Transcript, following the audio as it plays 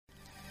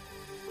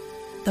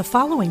The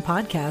following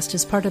podcast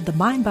is part of the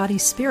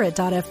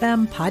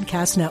MindBodySpirit.fm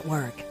podcast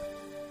network.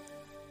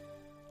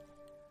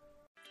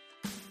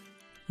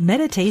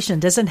 Meditation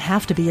doesn't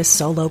have to be a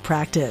solo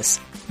practice.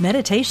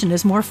 Meditation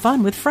is more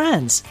fun with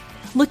friends.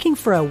 Looking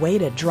for a way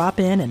to drop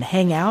in and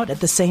hang out at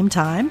the same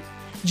time?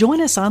 Join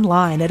us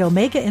online at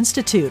Omega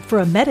Institute for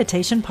a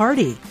meditation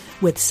party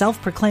with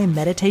self-proclaimed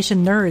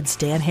meditation nerds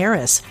Dan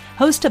Harris,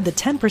 host of the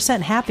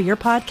 10% Happier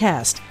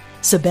podcast,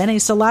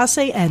 Sebene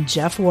Selassie, and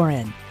Jeff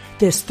Warren.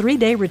 This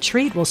 3-day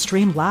retreat will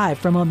stream live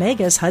from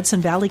Omega's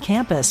Hudson Valley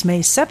campus May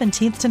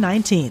 17th to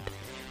 19th.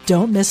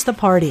 Don't miss the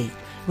party.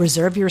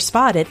 Reserve your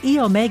spot at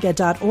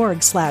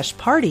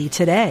eomega.org/party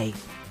today.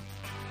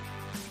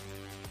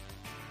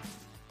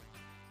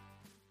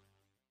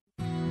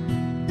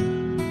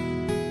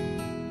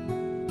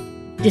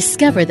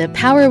 Discover the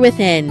power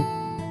within.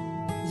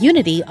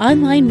 Unity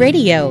Online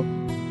Radio.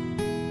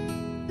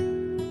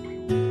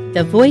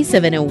 The voice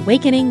of an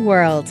awakening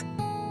world.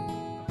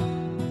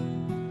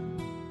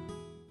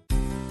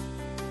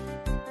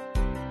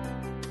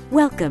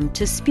 Welcome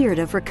to Spirit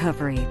of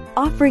Recovery,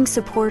 offering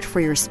support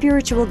for your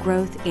spiritual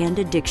growth and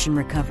addiction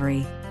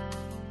recovery.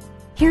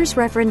 Here's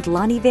Reverend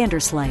Lonnie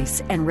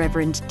Vanderslice and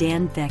Reverend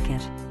Dan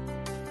Beckett.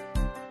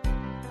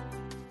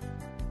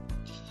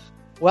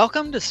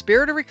 Welcome to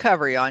Spirit of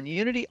Recovery on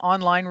Unity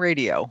Online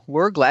Radio.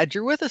 We're glad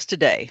you're with us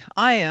today.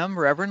 I am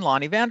Reverend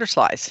Lonnie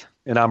Vanderslice.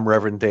 And I'm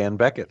Reverend Dan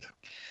Beckett.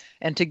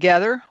 And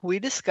together we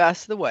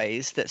discuss the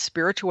ways that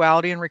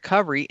spirituality and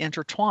recovery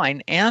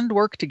intertwine and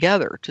work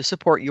together to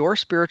support your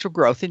spiritual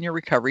growth in your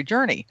recovery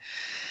journey.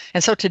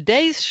 And so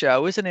today's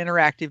show is an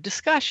interactive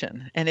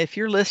discussion. And if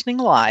you're listening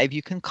live,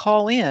 you can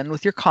call in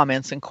with your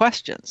comments and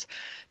questions.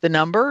 The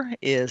number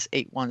is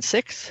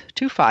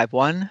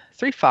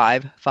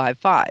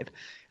 816-251-3555.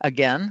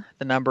 Again,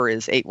 the number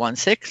is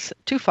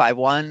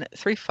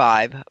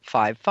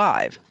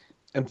 816-251-3555.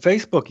 And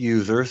Facebook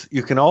users,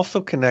 you can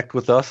also connect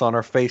with us on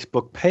our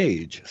Facebook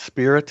page,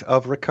 Spirit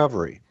of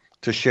Recovery,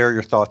 to share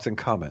your thoughts and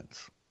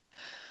comments.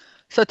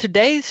 So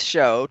today's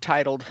show,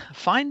 titled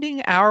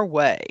Finding Our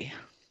Way.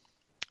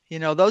 You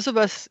know, those of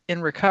us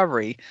in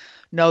recovery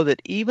know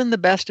that even the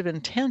best of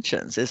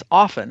intentions is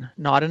often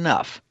not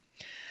enough.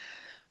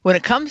 When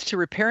it comes to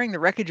repairing the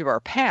wreckage of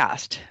our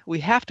past, we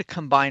have to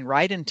combine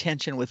right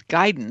intention with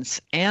guidance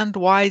and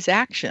wise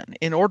action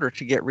in order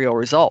to get real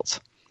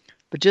results.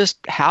 But just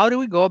how do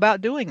we go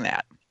about doing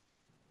that?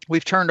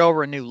 We've turned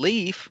over a new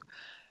leaf,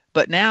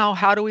 but now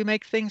how do we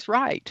make things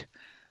right?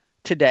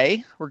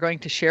 Today, we're going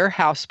to share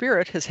how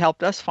Spirit has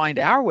helped us find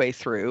our way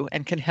through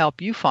and can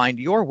help you find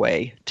your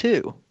way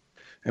too.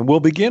 And we'll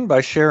begin by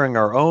sharing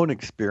our own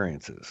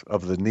experiences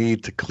of the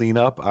need to clean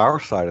up our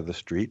side of the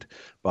street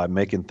by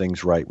making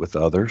things right with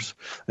others,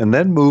 and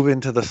then move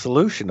into the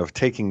solution of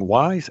taking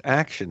wise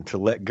action to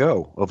let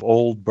go of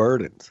old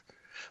burdens.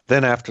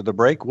 Then after the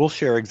break, we'll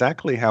share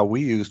exactly how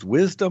we used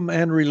wisdom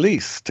and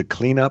release to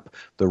clean up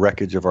the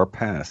wreckage of our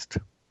past.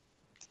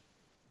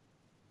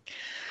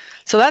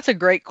 So that's a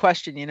great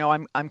question. You know,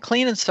 I'm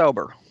clean and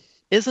sober.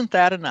 Isn't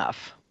that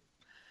enough?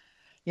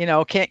 You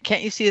know,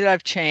 can't you see that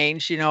I've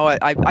changed? You know,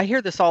 I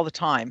hear this all the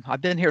time.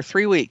 I've been here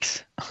 3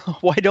 weeks.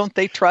 Why don't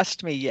they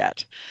trust me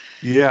yet?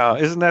 Yeah,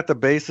 isn't that the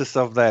basis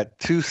of that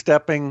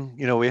two-stepping?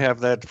 You know, we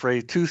have that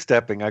phrase,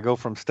 two-stepping. I go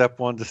from step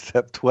 1 to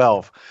step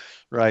 12,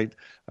 right?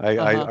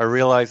 I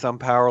realize I'm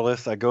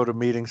powerless. I go to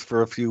meetings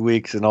for a few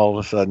weeks, and all of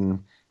a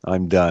sudden,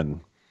 I'm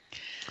done.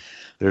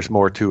 There's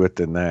more to it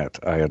than that,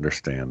 I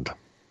understand.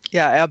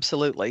 Yeah,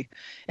 absolutely.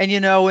 And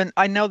you know, and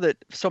I know that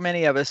so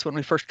many of us, when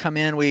we first come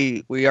in,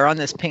 we are on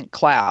this pink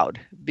cloud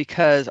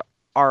because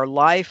our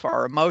life,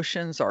 our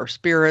emotions, our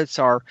spirits,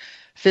 our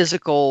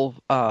physical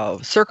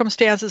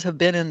circumstances have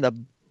been in the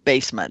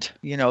basement.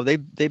 You know,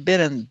 they've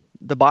been in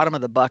the bottom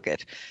of the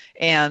bucket.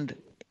 And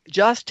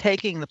just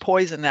taking the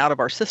poison out of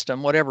our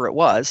system, whatever it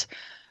was,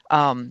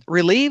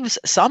 relieves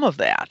some of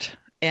that.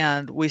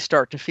 And we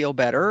start to feel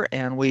better,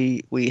 and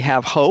we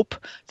have hope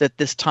that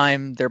this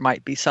time there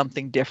might be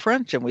something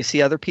different. And we see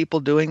other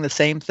people doing the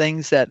same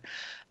things that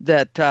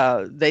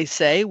they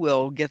say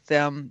will get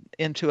them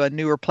into a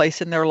newer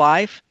place in their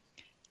life.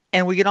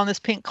 And we get on this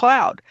pink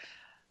cloud.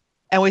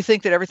 And we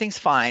think that everything's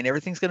fine,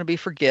 everything's going to be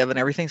forgiven,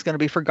 everything's going to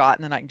be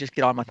forgotten, and I can just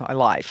get on with my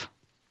life.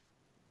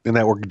 And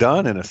that we're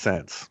done in a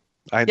sense.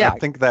 I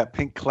think that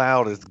pink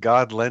cloud is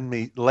God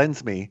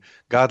lends me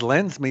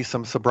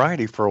some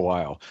sobriety for a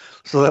while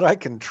so that I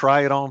can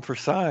try it on for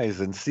size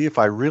and see if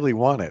I really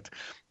want it.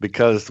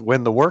 Because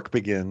when the work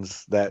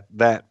begins,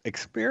 that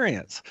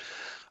experience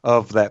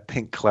of that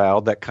pink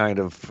cloud, that kind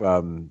of,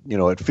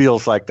 it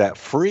feels like that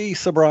free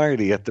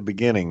sobriety at the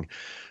beginning.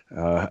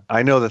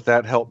 I know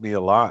that helped me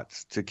a lot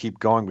to keep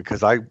going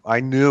because I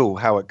knew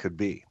how it could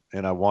be.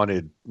 And I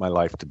wanted my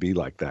life to be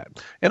like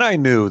that. And I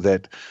knew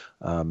that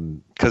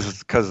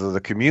because of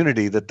the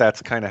community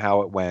that's kind of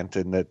how it went,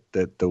 and that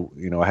I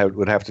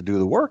would have to do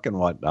the work and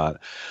whatnot.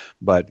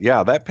 But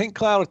yeah, that pink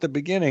cloud at the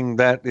beginning,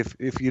 that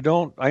if you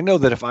don't, I know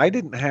that if I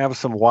didn't have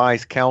some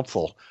wise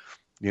counsel,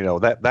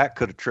 that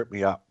could have tripped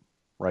me up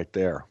right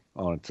there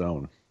on its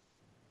own.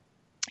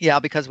 Yeah,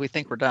 because we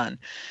think we're done.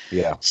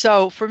 Yeah.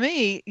 So for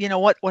me,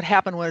 what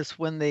happened was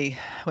when the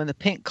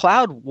pink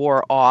cloud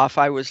wore off,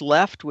 I was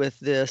left with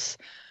this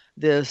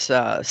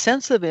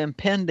sense of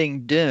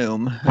impending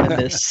doom and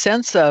this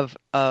sense of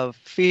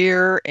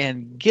fear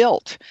and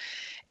guilt.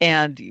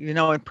 And,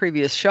 in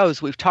previous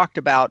shows, we've talked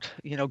about,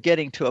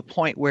 getting to a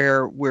point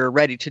where we're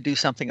ready to do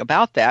something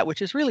about that,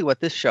 which is really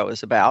what this show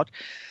is about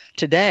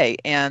today.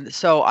 And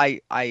so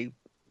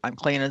I'm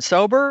clean and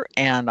sober,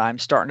 and I'm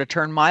starting to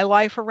turn my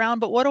life around.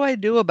 But what do I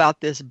do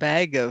about this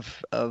bag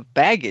of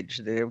baggage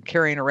that I'm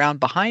carrying around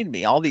behind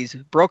me? All these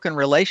broken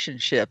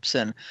relationships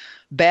and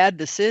bad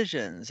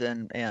decisions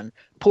and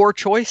poor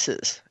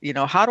choices.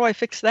 How do I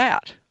fix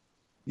that?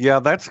 Yeah,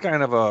 that's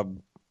kind of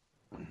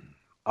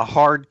a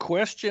hard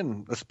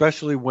question,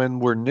 especially when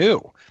we're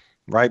new,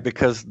 right?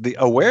 Because the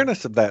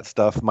awareness of that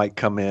stuff might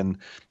come in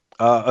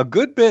a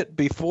good bit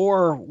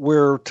before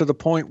we're to the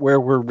point where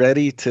we're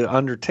ready to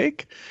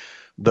undertake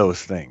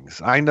those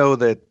things. I know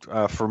that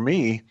for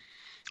me,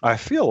 I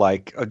feel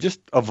like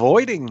just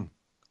avoiding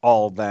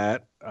all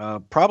that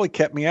probably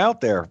kept me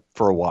out there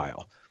for a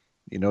while,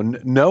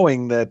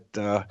 knowing that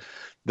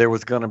there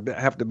was going to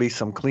have to be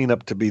some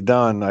cleanup to be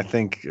done, I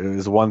think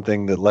is one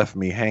thing that left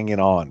me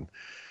hanging on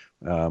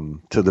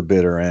to the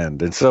bitter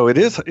end. And so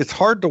it's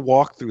hard to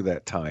walk through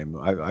that time.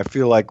 I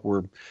feel like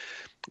we're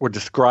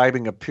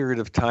describing a period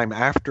of time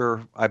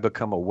after I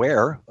become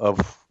aware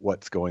of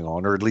what's going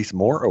on, or at least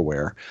more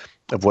aware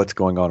of what's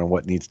going on and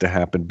what needs to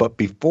happen. But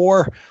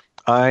before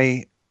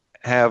I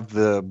have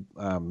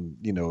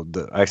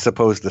I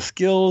suppose the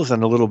skills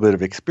and a little bit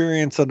of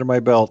experience under my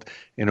belt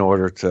in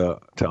order to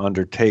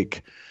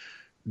undertake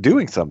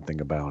doing something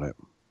about it.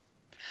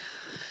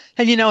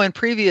 And, in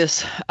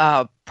previous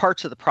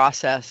parts of the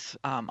process,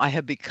 I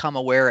have become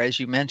aware, as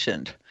you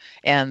mentioned,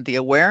 and the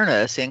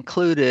awareness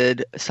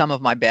included some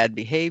of my bad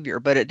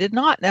behavior, but it did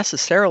not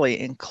necessarily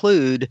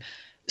include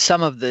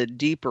some of the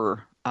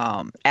deeper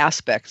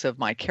aspects of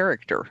my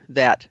character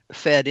that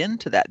fed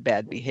into that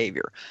bad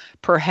behavior.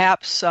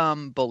 Perhaps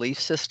some belief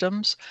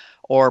systems,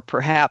 or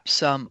perhaps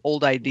some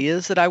old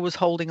ideas that I was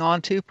holding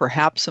on to,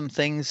 perhaps some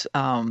things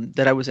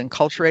that I was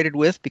enculturated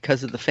with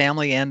because of the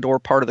family and or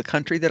part of the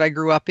country that I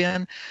grew up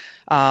in.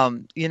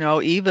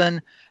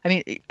 Even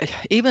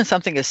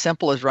something as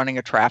simple as running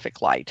a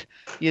traffic light.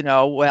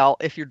 Well,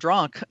 if you're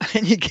drunk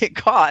and you get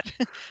caught,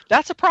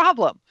 that's a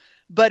problem.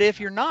 But if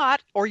you're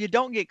not, or you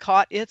don't get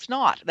caught, it's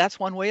not. That's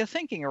one way of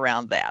thinking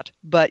around that.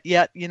 But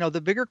yet,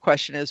 the bigger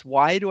question is,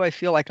 why do I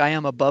feel like I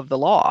am above the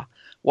law?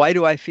 Why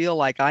do I feel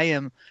like I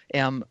am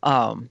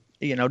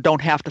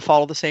don't have to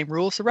follow the same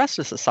rules the rest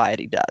of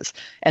society does?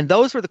 And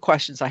those were the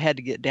questions I had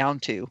to get down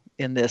to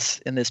in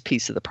this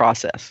piece of the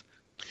process.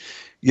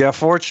 Yeah,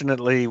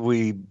 fortunately,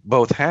 we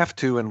both have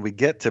to, and we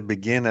get to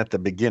begin at the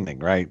beginning,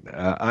 right?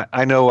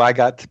 I know I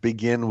got to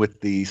begin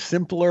with the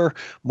simpler,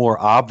 more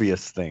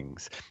obvious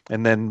things.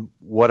 And then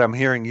what I'm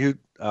hearing you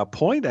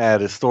point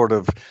at is sort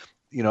of,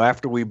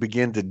 after we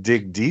begin to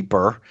dig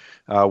deeper,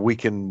 we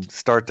can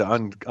start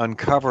to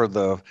uncover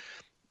the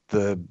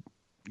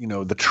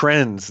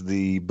trends,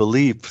 the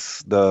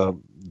beliefs, the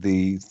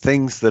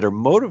things that are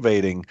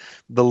motivating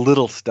the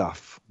little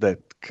stuff that,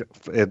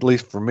 at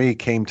least for me,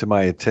 came to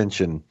my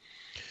attention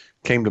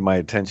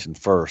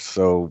first.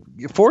 So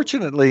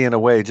fortunately, in a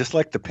way, just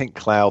like the pink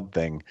cloud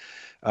thing,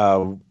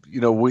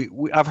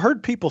 I've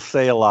heard people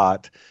say a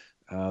lot,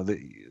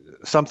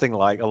 something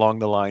like along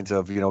the lines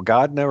of,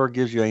 God never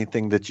gives you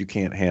anything that you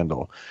can't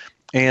handle.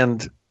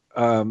 And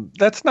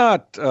that's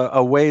not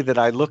a way that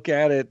I look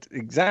at it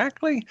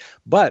exactly,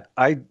 but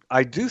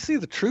I do see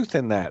the truth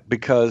in that,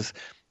 because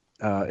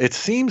it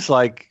seems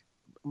like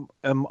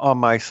on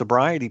my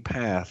sobriety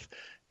path,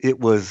 it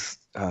was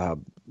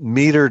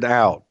metered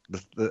out.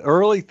 The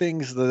early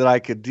things that I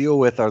could deal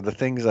with are the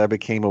things I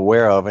became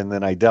aware of, and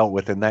then I dealt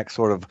with, and that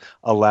sort of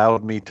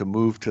allowed me to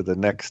move to the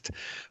next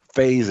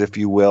phase, if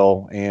you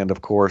will. And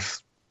of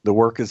course, the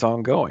work is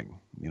ongoing.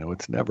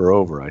 It's never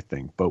over, I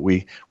think, but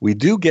we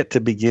do get to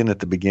begin at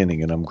the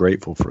beginning, and I'm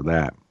grateful for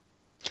that.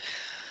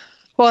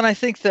 Well, and I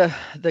think the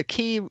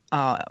key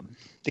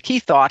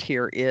thought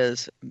here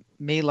is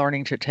me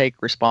learning to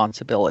take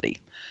responsibility,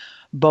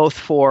 both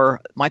for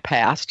my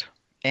past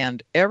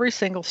and every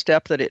single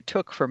step that it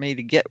took for me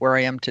to get where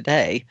I am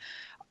today,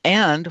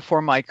 and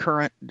for my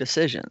current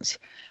decisions.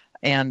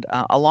 And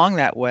along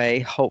that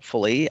way,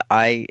 hopefully,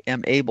 I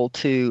am able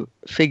to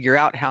figure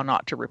out how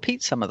not to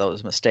repeat some of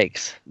those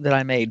mistakes that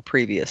I made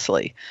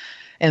previously.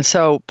 And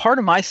so part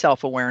of my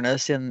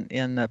self-awareness in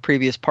the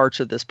previous parts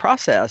of this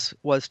process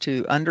was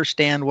to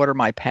understand, what are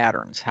my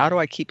patterns? How do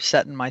I keep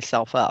setting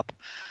myself up?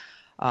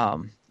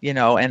 And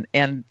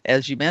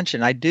as you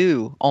mentioned, I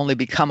do only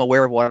become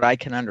aware of what I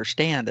can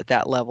understand at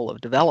that level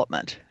of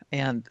development.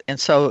 And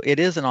so it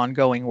is an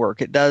ongoing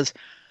work. It does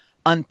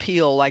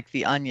unpeel, like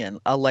the onion,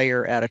 a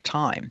layer at a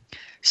time.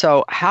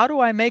 So how do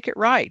I make it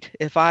right?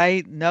 If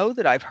I know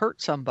that I've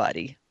hurt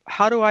somebody,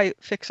 how do I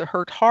fix a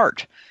hurt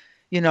heart?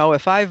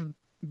 If I've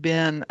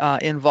been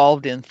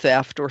involved in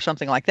theft or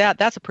something like that,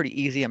 that's a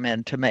pretty easy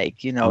amend to make.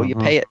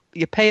 Mm-hmm.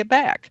 You pay it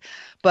back.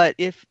 But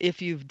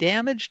if you've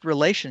damaged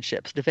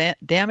relationships,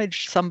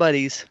 damaged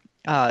somebody's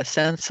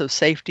sense of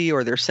safety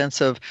or their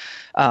sense of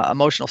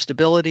emotional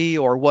stability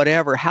or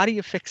whatever, how do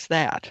you fix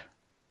that?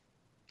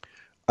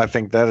 I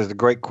think that is a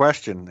great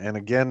question. And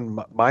again,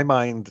 my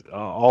mind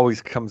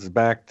always comes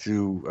back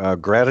to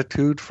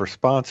gratitude for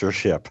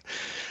sponsorship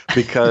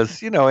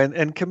because,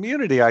 and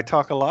community. I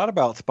talk a lot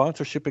about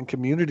sponsorship and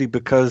community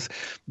because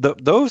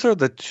those are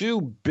the two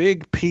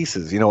big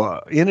pieces,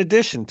 in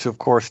addition to, of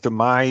course, to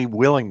my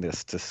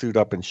willingness to suit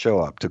up and show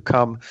up, to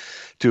come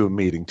to a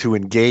meeting, to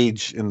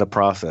engage in the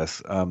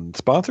process.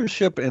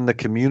 Sponsorship in the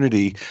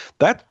community,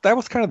 that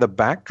was kind of the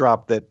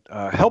backdrop that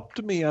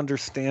helped me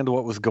understand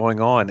what was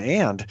going on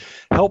and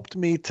helped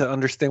me to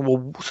understand,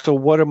 well, so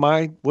what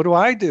do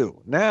I do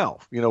now?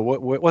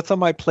 What's on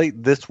my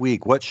plate this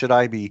week? What should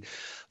I be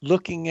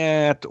looking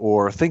at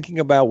or thinking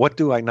about? What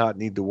do I not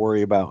need to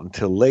worry about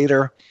until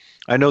later?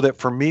 I know that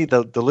for me,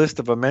 the list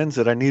of amends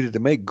that I needed to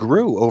make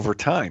grew over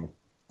time,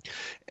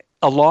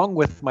 along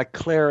with my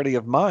clarity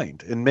of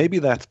mind. And maybe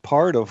that's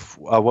part of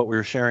what we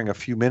were sharing a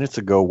few minutes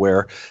ago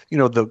where,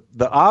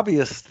 the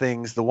obvious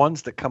things, the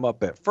ones that come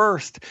up at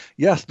first,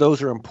 yes,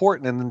 those are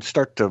important, and then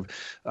start to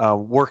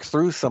work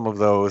through some of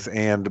those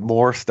and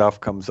more stuff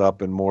comes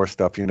up and more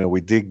stuff,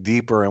 we dig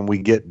deeper and we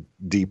get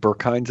deeper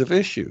kinds of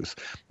issues.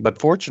 But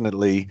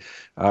fortunately,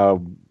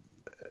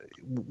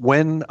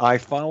 when I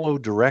follow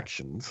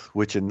directions,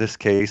 which in this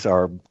case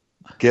are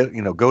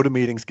go to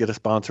meetings, get a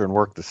sponsor, and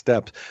work the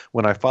steps.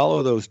 When I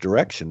follow those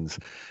directions,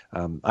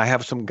 I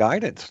have some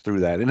guidance through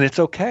that. And it's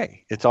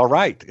okay. It's all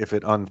right if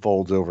it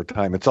unfolds over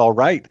time. It's all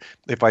right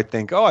if I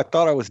think, I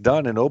thought I was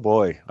done, and oh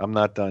boy, I'm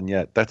not done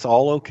yet. That's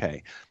all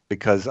okay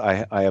because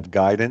I have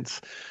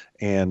guidance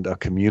and a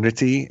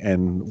community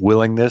and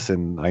willingness,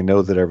 and I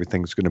know that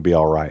everything's going to be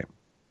all right.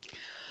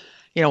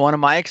 One of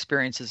my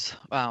experiences,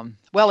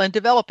 in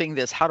developing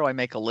this, how do I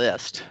make a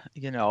list?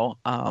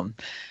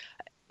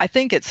 I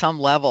think at some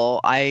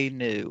level I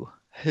knew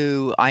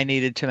who I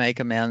needed to make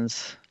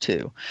amends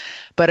to.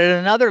 But at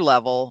another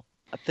level,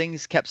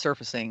 things kept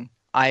surfacing.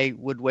 I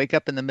would wake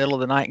up in the middle of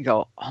the night and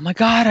go, oh my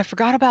God, I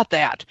forgot about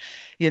that.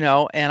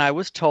 And I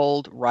was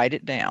told, write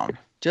it down,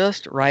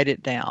 just write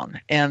it down.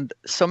 And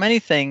so many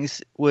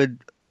things would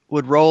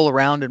roll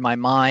around in my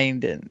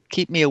mind and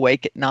keep me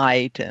awake at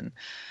night. And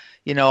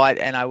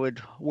I would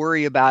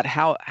worry about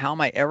how am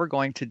I ever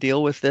going to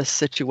deal with this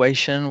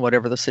situation,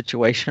 whatever the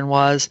situation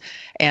was.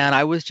 And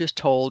I was just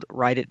told,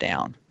 write it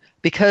down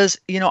because,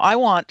 I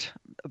want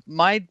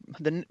my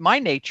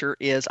nature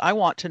is I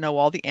want to know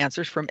all the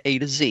answers from A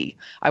to Z.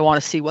 I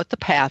want to see what the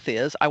path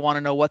is. I want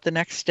to know what the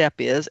next step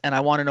is. And I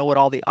want to know what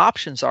all the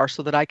options are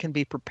so that I can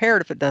be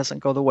prepared if it doesn't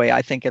go the way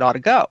I think it ought to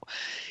go.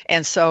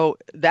 And so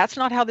that's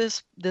not how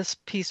this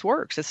piece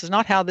works. This is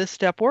not how this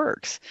step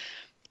works.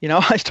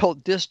 I was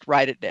told, just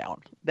write it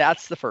down.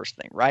 That's the first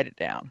thing. Write it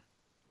down.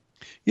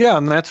 Yeah,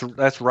 and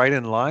that's right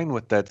in line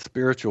with that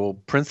spiritual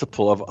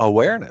principle of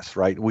awareness,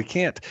 right?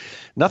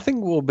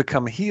 Nothing will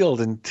become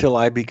healed until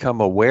I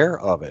become aware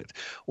of it.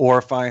 Or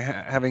if I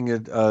having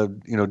a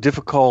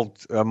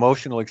difficult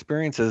emotional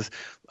experiences,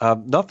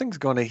 nothing's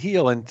going to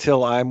heal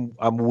until I'm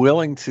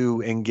willing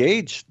to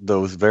engage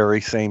those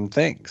very same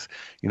things.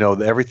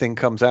 Everything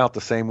comes out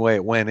the same way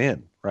it went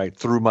in, right?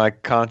 Through my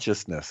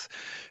consciousness.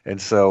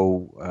 And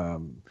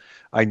so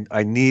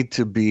I need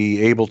to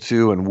be able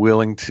to and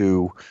willing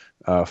to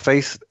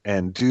face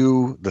and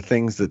do the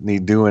things that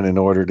need doing in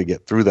order to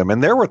get through them.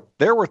 And there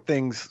were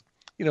things,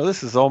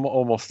 this is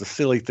almost a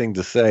silly thing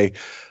to say.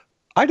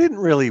 I didn't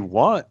really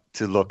want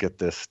to look at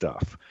this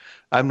stuff.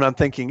 I'm not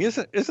thinking,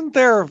 isn't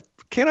there,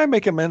 can I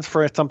make amends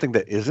for something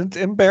that isn't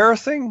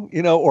embarrassing,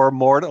 or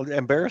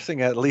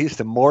embarrassing at least,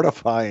 and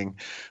mortifying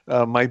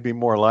might be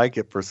more like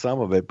it for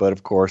some of it. But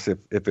of course,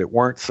 if it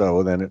weren't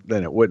so,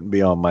 then it wouldn't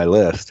be on my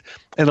list.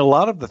 And a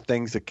lot of the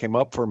things that came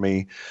up for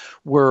me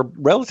were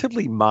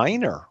relatively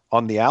minor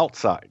on the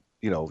outside.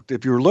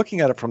 If you were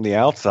looking at it from the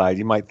outside,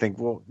 you might think,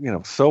 well,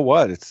 so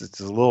what? It's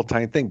a little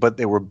tiny thing, but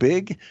they were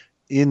big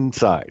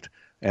inside.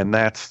 And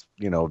that's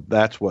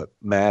what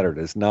mattered,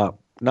 is not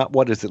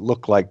what does it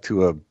look like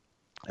to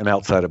an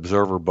outside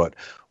observer, but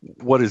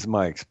what is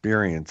my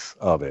experience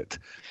of it?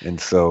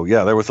 And so,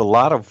 yeah, there was a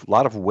lot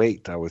of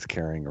weight I was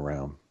carrying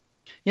around.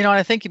 And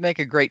I think you make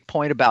a great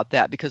point about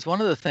that, because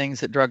one of the things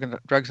that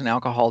drugs and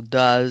alcohol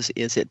does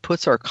is it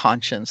puts our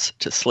conscience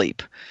to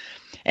sleep.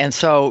 And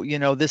so,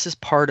 this is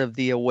part of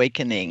the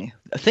awakening,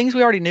 things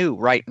we already knew,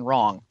 right and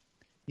wrong,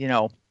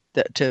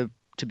 that to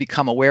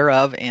become aware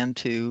of and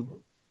to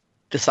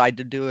decide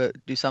to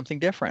do something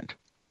different.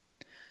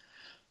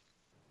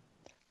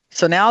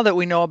 So now that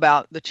we know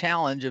about the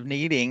challenge of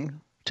needing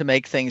to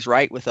make things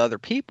right with other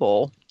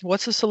people,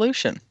 what's the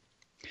solution?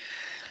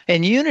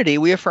 In Unity,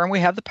 we affirm we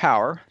have the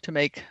power to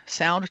make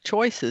sound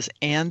choices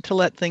and to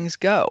let things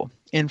go.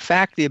 In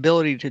fact, the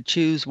ability to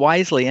choose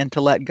wisely and to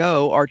let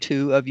go are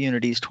two of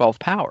Unity's 12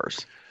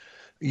 powers.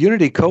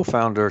 Unity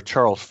co-founder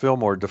Charles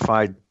Fillmore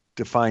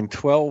defined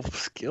 12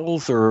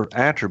 skills or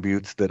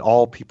attributes that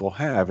all people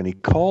have. And he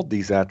called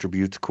these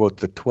attributes, quote,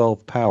 the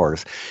 12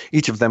 powers.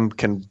 Each of them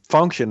can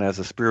function as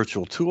a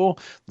spiritual tool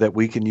that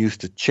we can use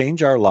to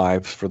change our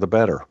lives for the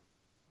better.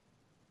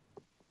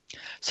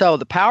 So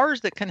the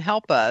powers that can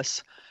help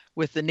us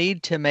with the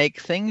need to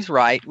make things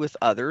right with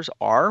others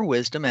are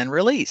wisdom and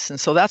release. And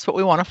so that's what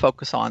we want to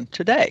focus on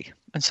today.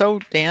 And so,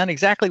 Dan,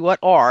 exactly what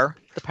are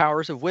the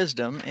powers of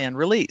wisdom and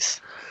release?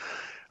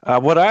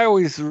 What I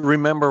always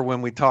remember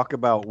when we talk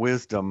about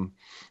wisdom,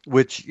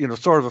 which,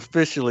 sort of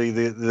officially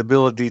the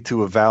ability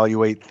to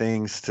evaluate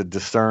things, to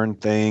discern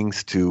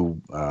things,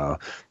 to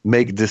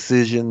make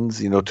decisions,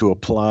 to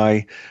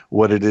apply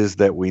what it is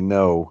that we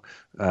know.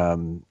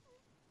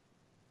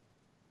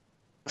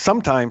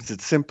 Sometimes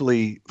it's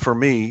simply, for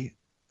me,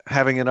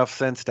 having enough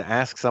sense to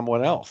ask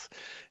someone else.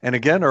 And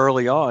again,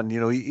 early on,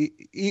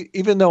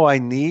 even though I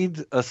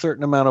need a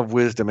certain amount of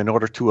wisdom in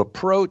order to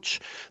approach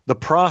the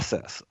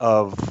process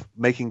of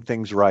making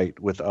things right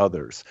with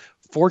others,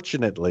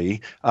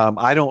 fortunately,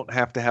 I don't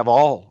have to have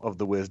all of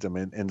the wisdom.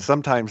 And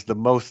sometimes the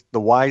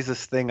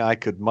wisest thing I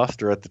could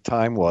muster at the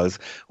time was,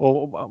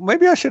 well,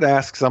 maybe I should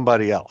ask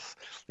somebody else.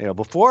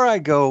 Before I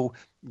go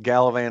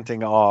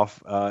gallivanting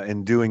off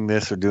and doing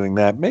this or doing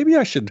that, maybe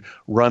I should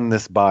run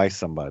this by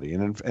somebody.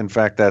 And in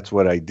fact, that's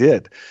what I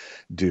did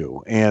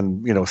do.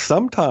 And,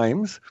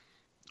 sometimes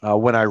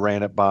when I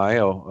ran it by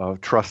a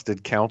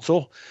trusted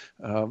counsel,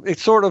 it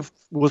sort of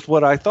was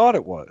what I thought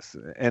it was.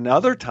 And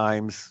other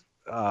times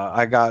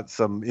I got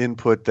some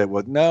input that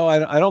was, no,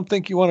 I don't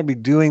think you want to be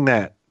doing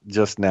that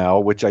just now,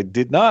 which I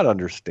did not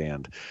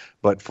understand.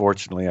 But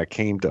fortunately, I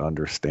came to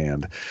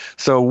understand.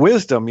 So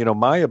wisdom,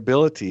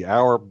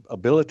 our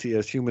ability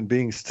as human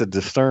beings to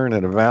discern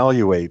and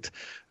evaluate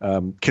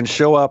can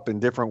show up in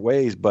different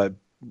ways. But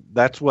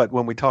that's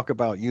when we talk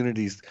about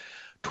Unity's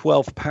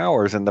 12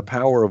 powers and the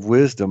power of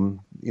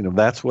wisdom,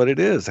 that's what it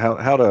is. How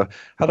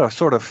to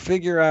sort of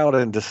figure out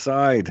and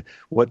decide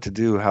what to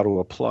do, how to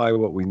apply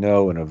what we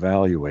know and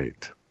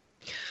evaluate.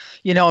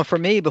 For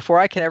me, before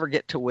I can ever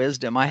get to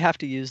wisdom, I have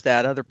to use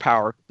that other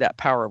power, that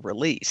power of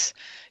release.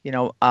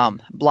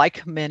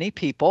 Like many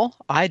people,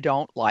 I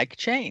don't like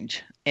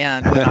change.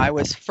 And when I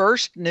was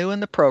first new in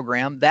the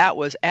program, that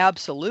was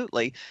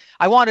absolutely,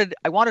 I wanted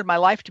my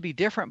life to be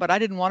different, but I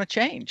didn't want to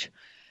change.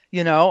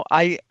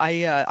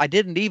 I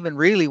didn't even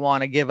really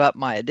want to give up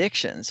my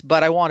addictions,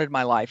 but I wanted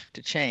my life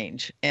to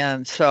change.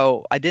 And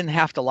so I didn't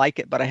have to like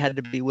it, but I had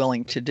to be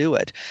willing to do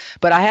it.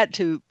 But I had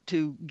to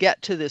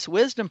get to this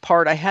wisdom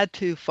part, I had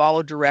to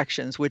follow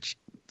directions, which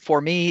for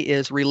me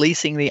is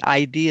releasing the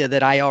idea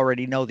that I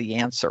already know the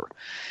answer.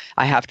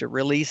 I have to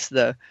release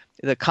the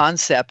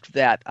concept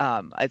that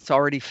it's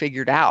already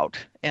figured out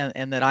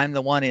and that I'm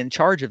the one in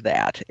charge of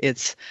that.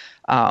 It's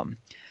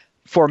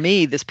for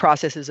me, this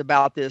process is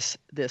about this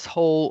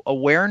whole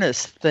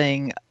awareness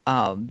thing,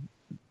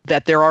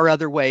 that there are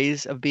other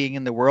ways of being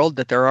in the world,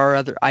 that there are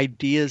other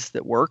ideas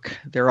that work,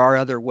 there are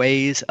other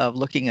ways of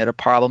looking at a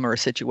problem or a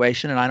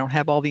situation, and I don't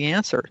have all the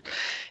answers.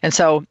 And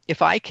so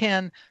if I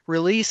can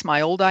release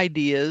my old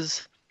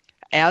ideas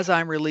as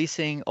I'm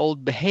releasing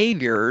old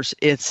behaviors,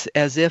 it's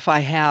as if I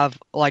have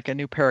like a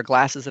new pair of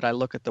glasses that I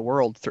look at the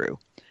world through.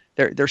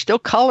 They're still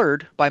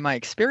colored by my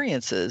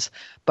experiences,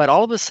 but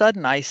all of a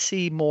sudden I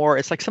see more.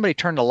 It's like somebody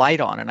turned a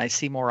light on and I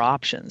see more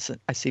options.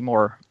 I see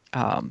more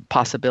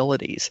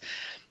possibilities.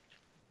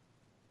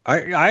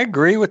 I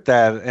agree with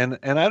that.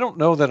 And I don't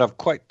know that I've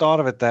quite thought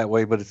of it that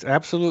way, but it's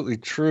absolutely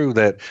true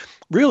that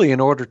really in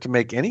order to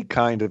make any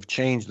kind of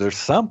change, there's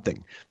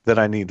something that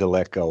I need to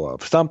let go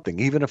of. Something,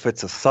 even if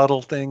it's a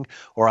subtle thing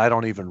or I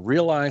don't even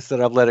realize that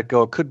I've let it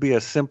go. It could be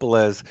as simple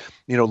as,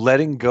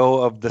 letting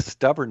go of the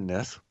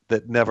stubbornness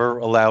that never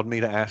allowed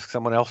me to ask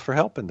someone else for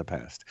help in the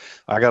past.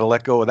 I got to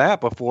let go of that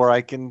before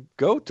I can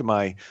go to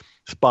my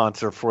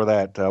sponsor for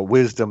that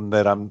wisdom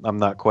that I'm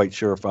not quite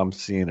sure if I'm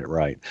seeing it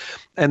right.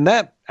 And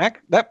that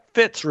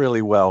fits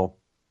really well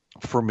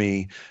for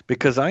me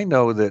because I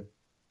know that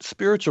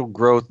spiritual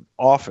growth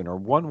often, or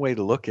one way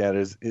to look at it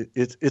is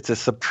it's a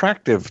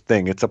subtractive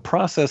thing. It's a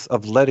process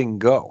of letting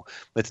go.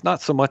 It's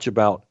not so much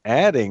about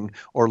adding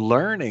or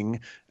learning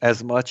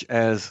as much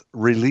as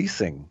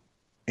releasing.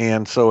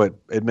 And so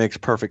it makes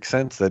perfect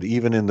sense that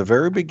even in the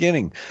very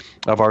beginning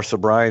of our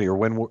sobriety, or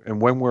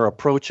when we're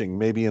approaching,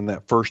 maybe in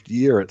that first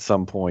year at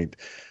some point,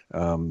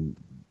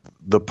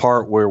 the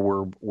part where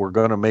we're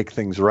going to make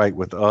things right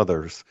with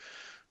others,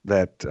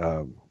 that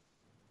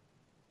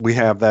we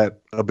have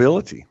that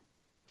ability.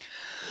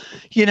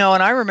 And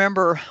I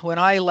remember when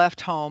I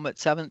left home at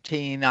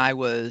 17, I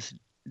was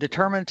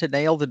determined to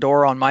nail the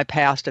door on my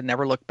past and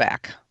never look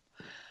back.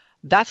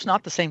 That's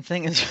not the same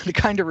thing as the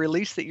kind of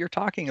release that you're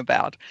talking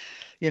about.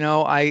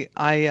 I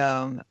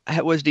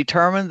was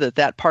determined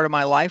that part of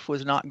my life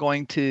was not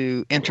going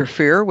to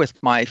interfere with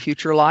my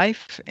future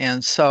life.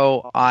 And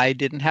so I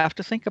didn't have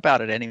to think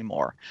about it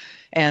anymore.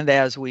 And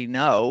as we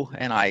know,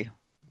 and I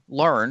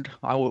learned,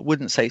 I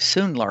wouldn't say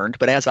soon learned,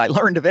 but as I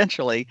learned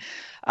eventually,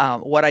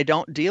 what I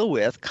don't deal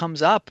with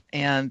comes up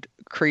and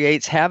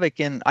creates havoc.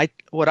 And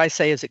what I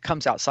say is it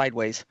comes out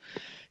sideways.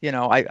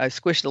 I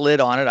squish the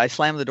lid on it, I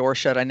slam the door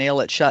shut, I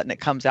nail it shut, and it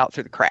comes out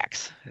through the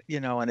cracks,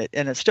 and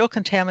it still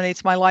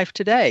contaminates my life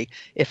today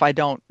if I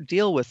don't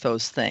deal with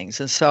those things.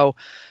 And so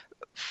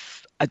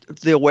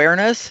the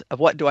awareness of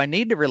what do I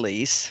need to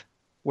release,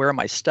 where am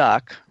I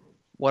stuck,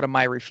 what am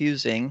I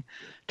refusing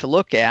to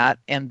look at,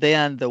 and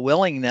then the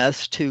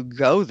willingness to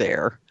go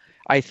there,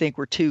 I think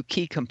were two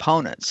key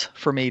components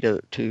for me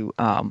to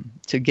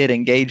get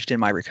engaged in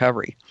my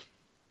recovery.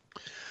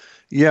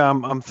 Yeah,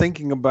 I'm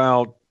thinking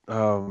about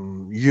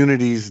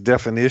Unity's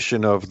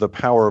definition of the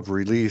power of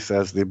release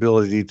as the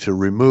ability to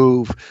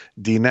remove,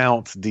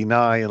 denounce,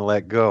 deny, and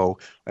let go.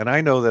 And I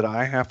know that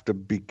I have to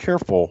be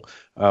careful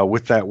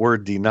with that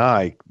word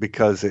deny,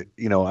 because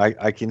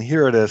I can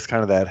hear it as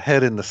kind of that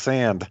head in the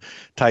sand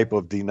type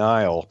of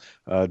denial,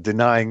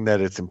 denying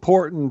that it's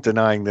important,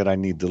 denying that I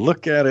need to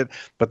look at it.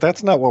 But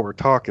that's not what we're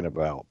talking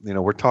about.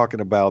 We're talking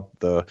about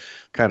the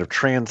kind of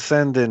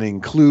transcend and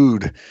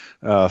include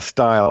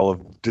style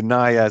of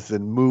deny, as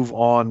in move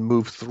on,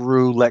 move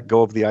through, let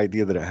go of the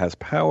idea that it has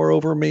power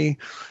over me,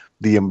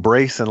 the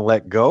embrace and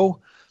let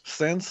go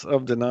sense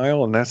of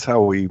denial, and that's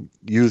how we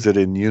use it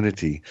in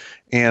Unity.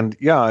 And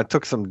yeah, it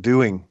took some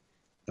doing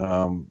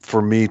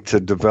for me to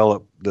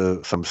develop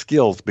some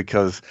skills,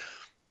 because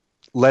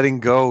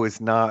letting go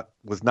was not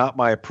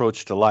my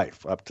approach to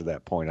life up to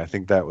that point. I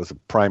think that was a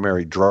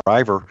primary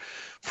driver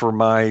for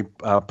my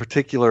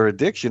particular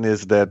addiction,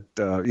 is that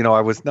I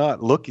was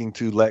not looking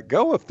to let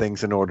go of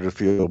things in order to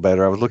feel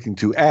better. I was looking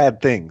to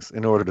add things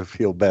in order to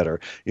feel better.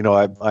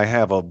 I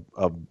have a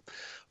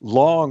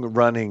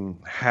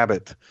long-running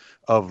habit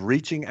of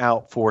reaching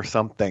out for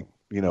something.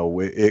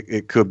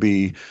 It could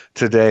be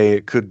today,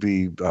 it could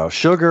be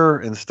sugar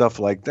and stuff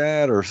like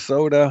that, or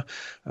soda.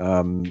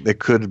 It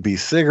could be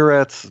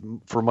cigarettes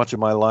for much of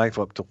my life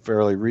up to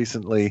fairly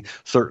recently,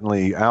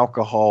 certainly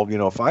alcohol.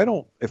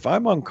 If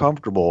I'm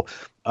uncomfortable,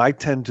 I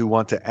tend to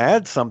want to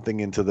add something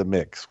into the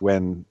mix,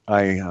 when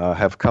I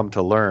have come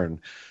to learn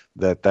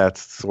that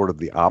that's sort of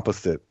the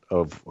opposite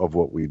of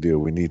what we do.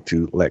 We need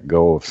to let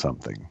go of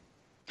something.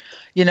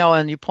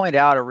 And you point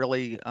out a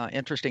really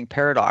interesting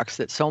paradox,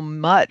 that so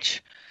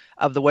much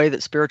of the way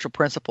that spiritual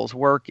principles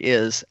work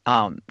is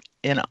opposite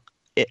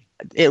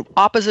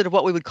of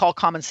what we would call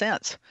common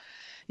sense.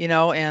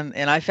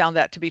 And I found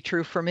that to be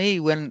true for me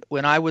when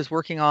I was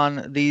working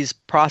on these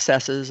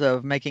processes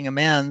of making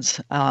amends.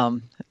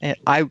 And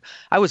I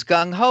was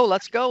gung-ho,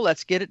 let's go,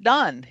 let's get it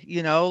done.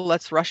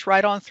 Let's rush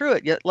right on through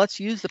it. Yet let's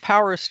use the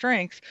power of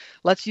strength.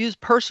 Let's use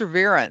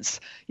perseverance.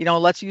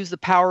 Let's use the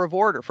power of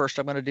order. First,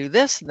 I'm going to do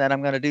this, and then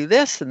I'm going to do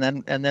this, and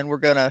then we're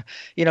going to,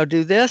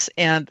 do this.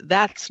 And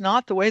that's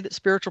not the way that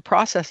spiritual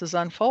processes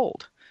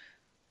unfold.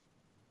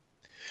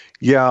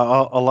 Yeah,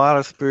 a lot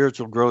of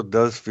spiritual growth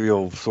does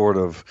feel sort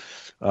of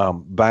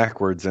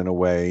backwards in a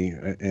way.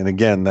 And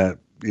again, that,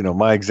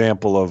 my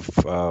example of,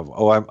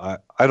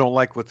 I don't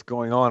like what's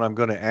going on, I'm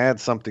going to add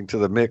something to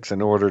the mix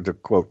in order to,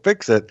 quote,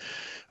 fix it,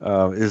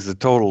 is the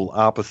total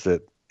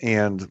opposite.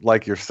 And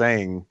like you're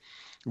saying,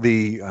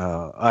 the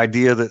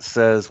idea that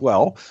says,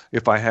 well,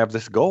 if I have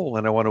this goal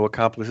and I want to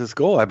accomplish this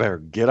goal, I better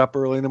get up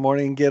early in the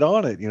morning and get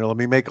on it. Let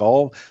me make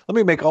all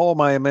of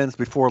my amends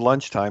before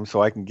lunchtime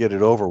so I can get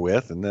it over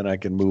with, and then I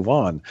can move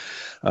on.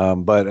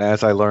 But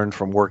as I learned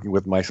from working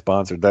with my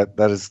sponsor, that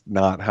is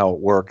not how it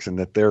works, and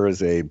that there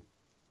is a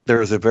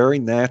very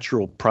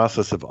natural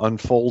process of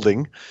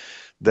unfolding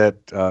that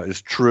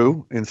is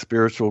true in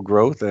spiritual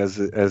growth, as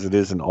it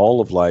is in all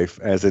of life,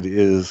 as it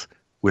is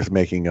with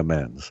making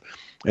amends.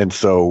 And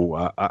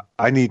so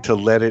I need to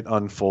let it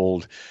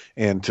unfold,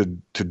 and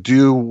to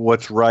do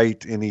what's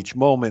right in each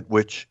moment,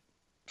 which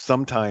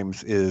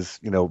sometimes is,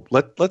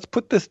 let's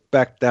put this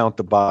back down at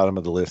the bottom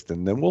of the list,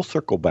 and then we'll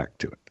circle back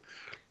to it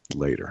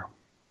later.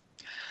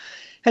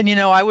 And,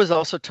 I was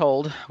also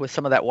told with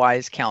some of that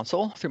wise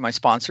counsel through my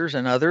sponsors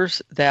and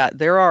others that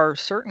there are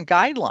certain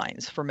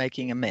guidelines for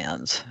making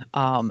amends.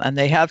 And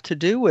they have to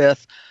do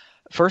with,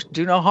 first,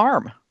 do no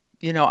harm.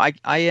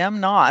 I am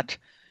not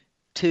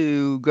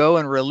to go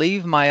and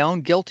relieve my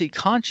own guilty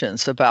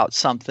conscience about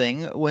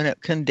something when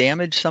it can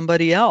damage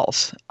somebody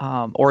else,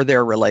 or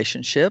their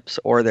relationships,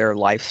 or their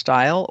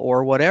lifestyle,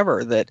 or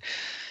whatever that,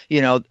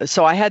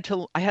 so I had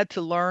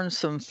to learn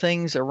some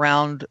things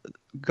around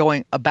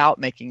going about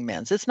making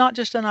amends. It's not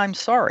just an I'm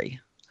sorry.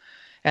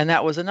 And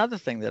that was another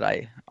thing that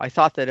I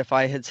thought that if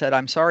I had said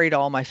I'm sorry to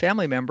all my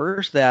family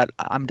members, that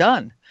I'm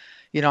done,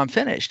 I'm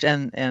finished.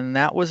 And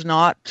that was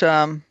not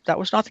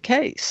the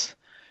case.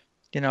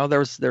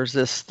 There's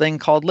this thing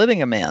called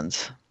living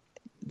amends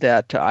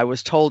that I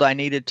was told I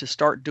needed to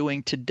start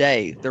doing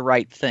today, the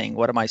right thing.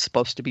 What am I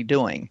supposed to be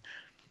doing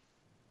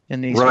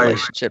in these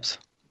relationships?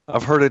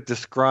 I've heard it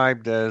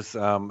described as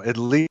at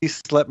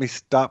least let me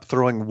stop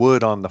throwing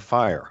wood on the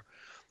fire.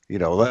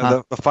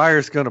 The fire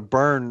is going to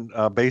burn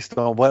based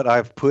on what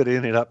I've put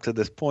in it up to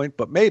this point,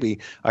 but maybe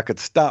I could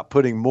stop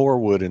putting more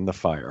wood in the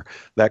fire.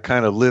 That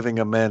kind of living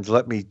amends.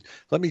 Let me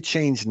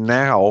change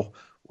now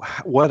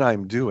what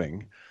I'm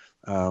doing,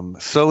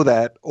 so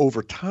that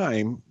over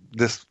time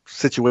this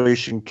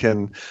situation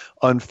can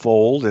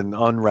unfold and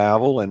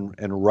unravel and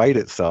right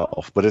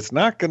itself. But it's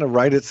not going to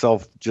right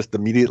itself just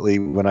immediately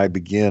when I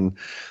begin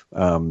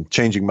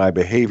changing my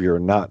behavior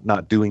and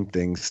not doing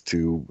things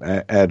to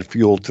add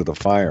fuel to the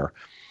fire.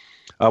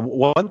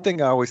 One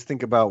thing I always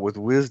think about with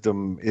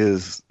wisdom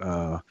is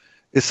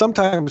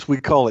sometimes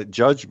we call it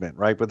judgment,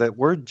 right? But that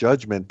word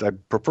judgment, I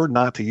prefer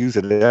not to use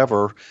it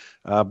ever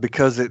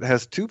because it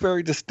has two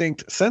very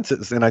distinct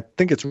senses. And I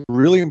think it's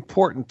really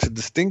important to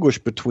distinguish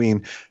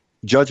between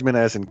judgment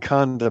as in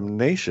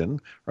condemnation,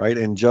 right,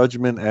 and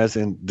judgment as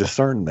in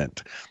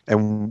discernment.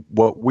 And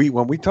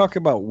when we talk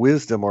about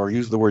wisdom or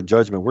use the word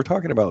judgment, we're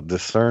talking about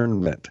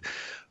discernment,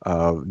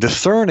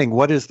 discerning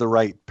what is the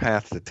right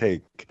path to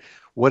take.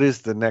 What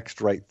is the next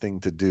right thing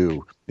to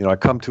do? I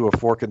come to a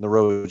fork in the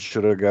road.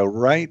 Should I go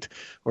right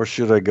or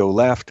should I go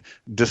left?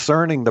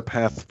 Discerning the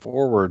path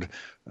forward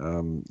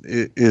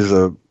is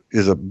a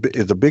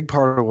big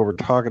part of what we're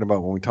talking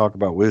about when we talk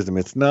about wisdom.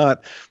 It's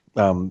not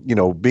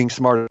being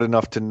smart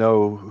enough to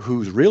know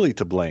who's really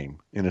to blame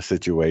in a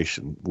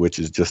situation, which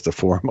is just a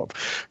form of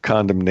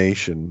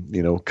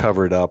condemnation,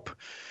 covered up,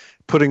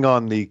 putting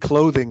on the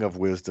clothing of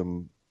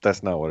wisdom.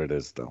 That's not what it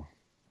is, though.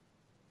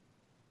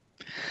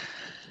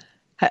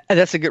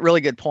 That's a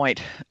really good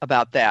point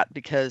about that,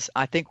 because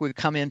I think we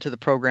come into the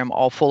program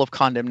all full of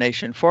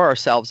condemnation for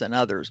ourselves and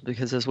others,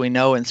 because as we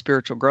know in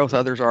spiritual growth,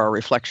 others are a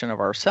reflection of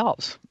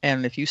ourselves.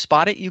 And if you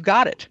spot it, you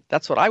got it.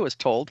 That's what I was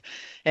told.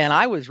 And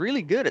I was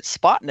really good at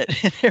spotting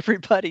it in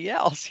everybody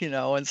else,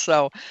 And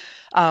so,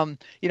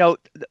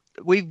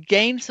 we've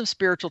gained some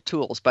spiritual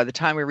tools by the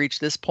time we reach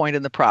this point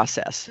in the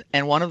process.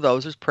 And one of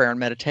those is prayer and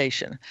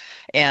meditation.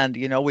 And,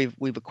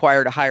 we've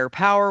acquired a higher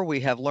power. We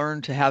have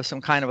learned to have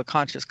some kind of a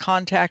conscious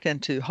contact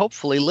and to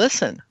hopefully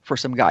listen for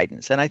some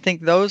guidance. And I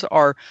think those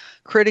are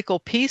critical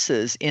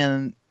pieces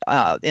in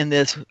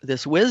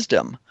this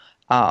wisdom,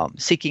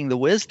 seeking the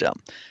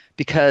wisdom,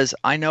 because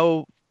I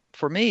know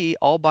for me,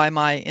 all by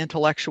my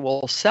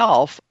intellectual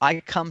self,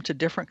 I come to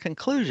different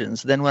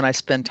conclusions than when I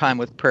spend time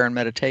with prayer and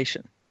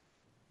meditation.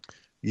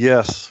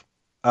 Yes,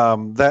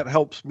 that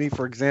helps me.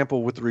 For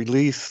example, with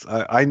release,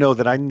 I know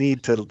that I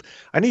need to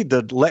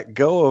let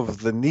go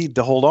of the need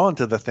to hold on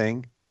to the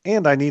thing,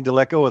 and I need to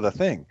let go of the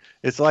thing.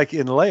 It's like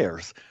in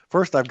layers.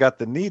 First, I've got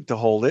the need to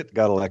hold it,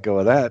 got to let go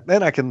of that.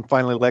 Then I can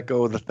finally let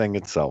go of the thing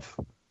itself.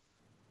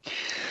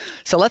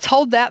 So let's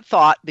hold that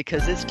thought,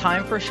 because it's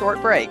time for a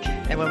short break.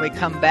 And when we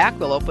come back,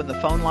 we'll open the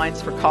phone lines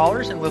for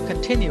callers and we'll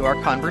continue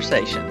our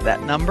conversation.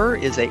 That number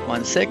is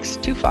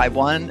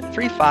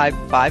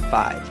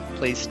 816-251-3555.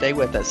 Please stay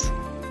with us.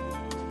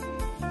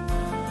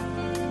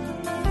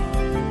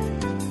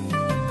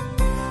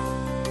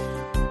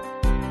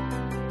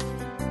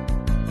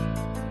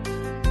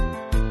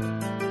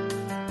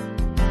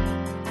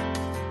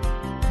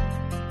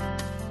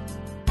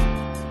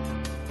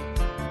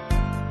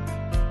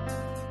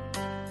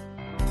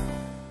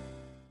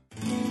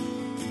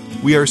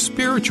 We are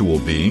spiritual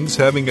beings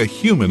having a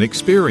human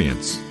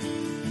experience.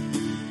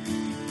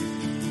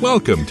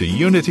 Welcome to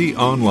Unity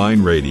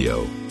Online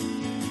Radio,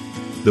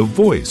 the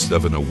voice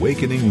of an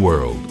awakening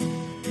world.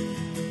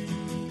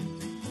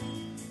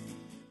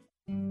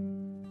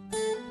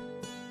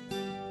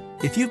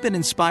 If you've been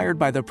inspired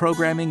by the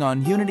programming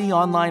on Unity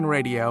Online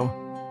Radio,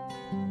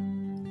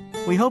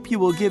 we hope you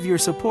will give your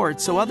support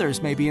so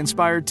others may be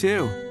inspired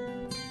too.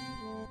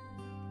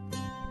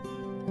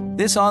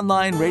 This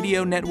online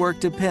radio network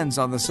depends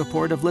on the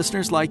support of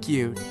listeners like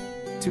you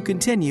to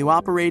continue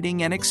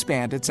operating and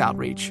expand its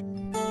outreach.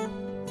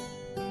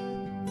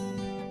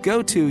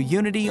 Go to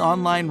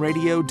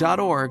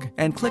unityonlineradio.org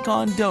and click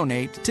on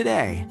Donate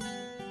today.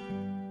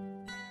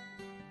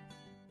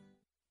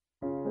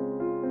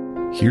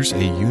 Here's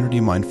a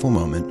Unity Mindful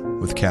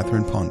Moment with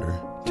Catherine Ponder,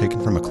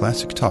 taken from a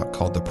classic talk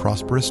called The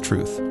Prosperous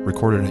Truth,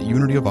 recorded at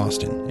Unity of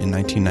Austin in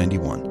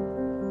 1991.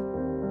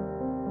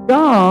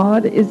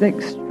 God is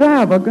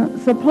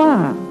extravagant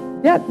supply.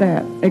 Get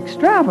that?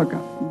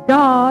 Extravagant.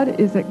 God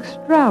is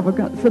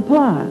extravagant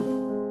supply.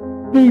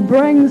 He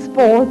brings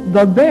forth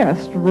the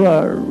best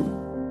roe.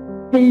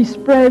 He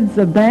spreads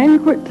a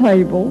banquet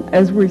table,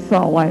 as we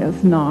saw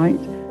last night,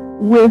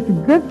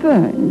 with good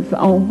things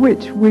on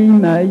which we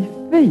may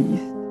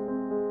feast.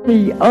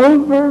 He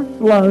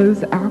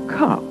overflows our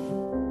cup.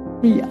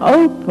 He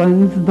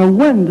opens the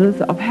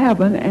windows of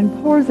heaven and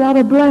pours out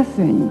a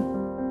blessing.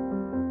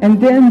 And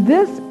then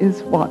this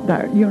is what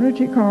that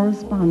Unity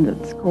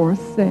Correspondence Course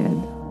said.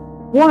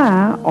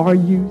 Why are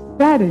you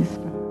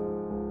satisfied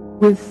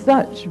with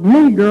such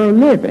meager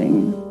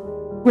living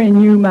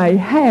when you may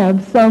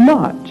have so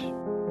much?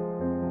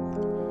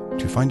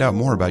 To find out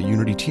more about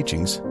Unity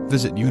teachings,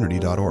 visit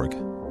unity.org.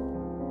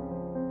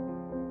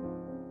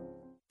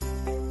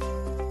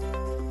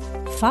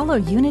 Follow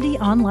Unity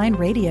Online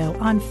Radio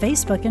on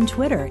Facebook and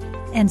Twitter,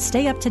 and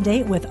stay up to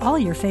date with all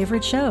your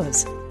favorite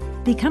shows.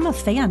 Become a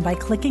fan by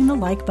clicking the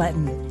like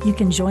button. You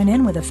can join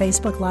in with a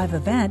Facebook Live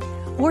event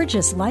or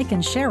just like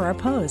and share our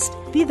post.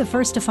 Be the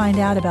first to find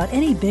out about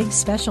any big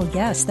special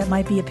guests that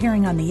might be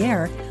appearing on the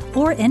air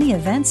or any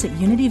events at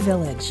Unity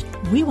Village.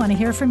 We want to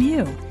hear from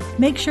you.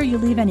 Make sure you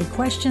leave any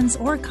questions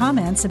or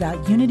comments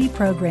about Unity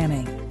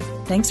programming.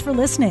 Thanks for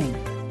listening.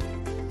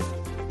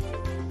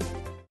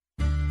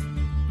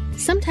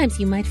 Sometimes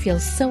you might feel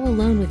so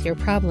alone with your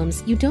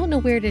problems you don't know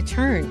where to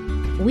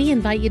turn. We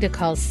invite you to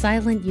call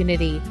Silent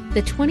Unity,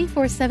 the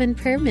 24/7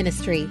 prayer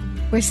ministry,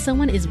 where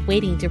someone is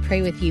waiting to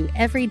pray with you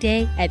every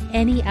day at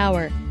any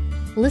hour.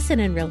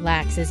 Listen and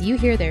relax as you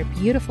hear their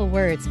beautiful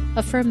words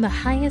affirm the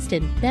highest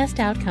and best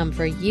outcome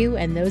for you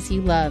and those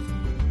you love.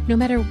 No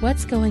matter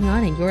what's going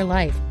on in your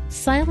life,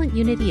 Silent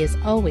Unity is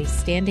always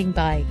standing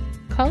by.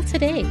 Call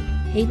today,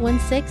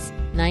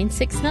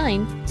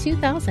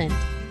 816-969-2000.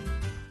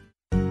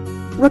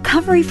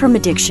 Recovery from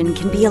addiction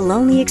can be a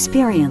lonely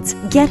experience.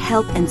 Get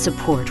help and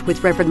support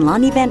with Reverend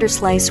Lonnie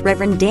Vanderslice,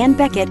 Reverend Dan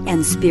Beckett,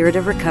 and Spirit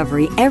of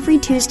Recovery every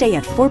Tuesday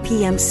at 4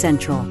 p.m.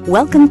 Central.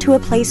 Welcome to a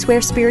place where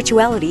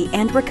spirituality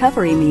and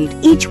recovery meet.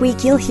 Each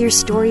week you'll hear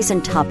stories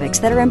and topics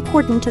that are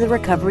important to the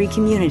recovery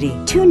community.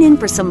 Tune in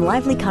for some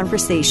lively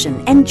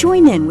conversation and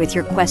join in with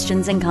your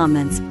questions and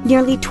comments.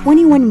 Nearly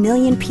 21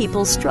 million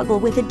people struggle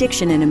with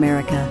addiction in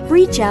America.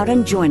 Reach out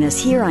and join us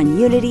here on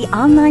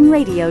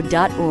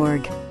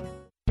UnityOnlineRadio.org.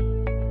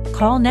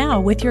 Call now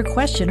with your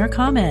question or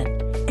comment.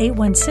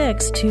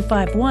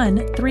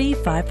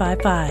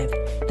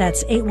 816-251-3555.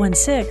 That's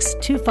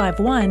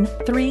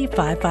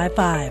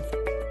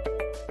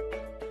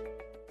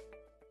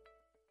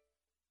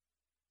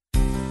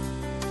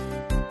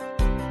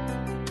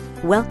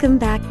 816-251-3555. Welcome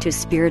back to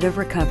Spirit of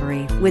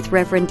Recovery with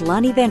Reverend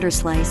Lonnie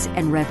Vanderslice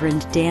and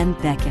Reverend Dan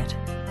Beckett.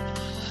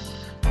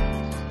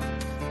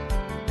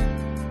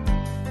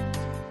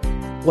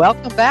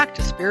 Welcome back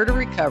to Spirit of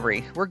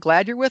Recovery. We're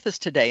glad you're with us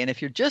today. And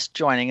if you're just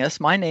joining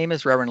us, my name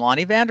is Reverend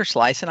Lonnie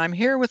Vanderslice, and I'm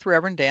here with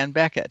Reverend Dan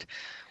Beckett.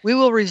 We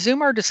will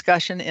resume our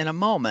discussion in a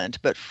moment,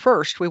 but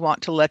first we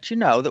want to let you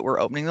know that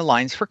we're opening the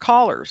lines for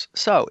callers.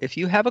 So if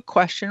you have a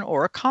question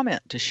or a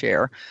comment to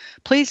share,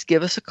 please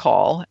give us a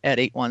call at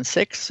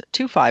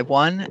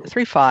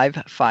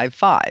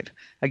 816-251-3555.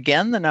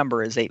 Again, the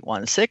number is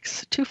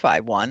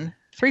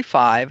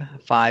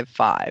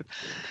 816-251-3555.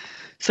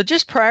 So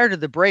just prior to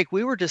the break,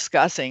 we were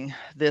discussing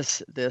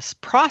this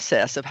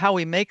process of how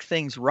we make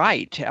things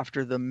right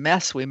after the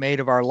mess we made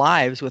of our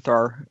lives with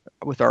our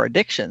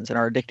addictions and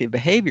our addictive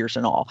behaviors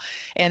and all.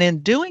 And in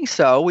doing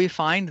so, we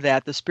find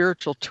that the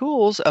spiritual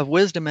tools of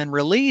wisdom and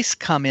release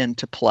come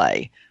into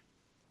play.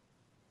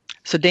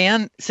 So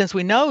Dan, since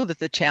we know that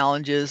the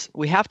challenge is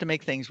we have to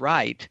make things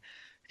right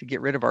to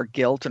get rid of our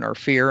guilt and our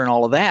fear and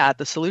all of that,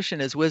 the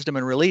solution is wisdom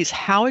and release.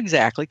 How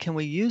exactly can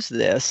we use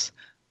this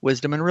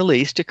wisdom and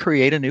release to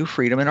create a new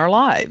freedom in our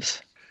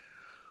lives?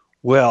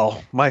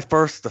 Well,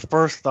 the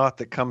first thought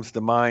that comes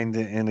to mind,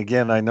 and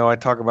again, I know I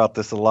talk about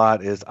this a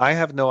lot, is I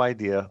have no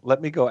idea. Let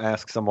me go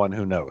ask someone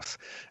who knows.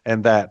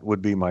 And that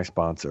would be my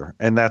sponsor.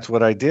 And that's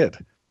what I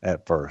did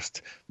at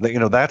first.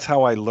 That's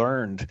how I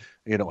learned,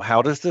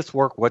 how does this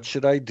work? What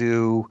should I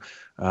do?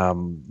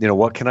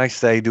 What can I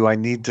say? Do I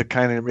need to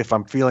if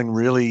I'm feeling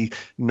really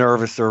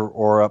nervous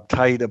or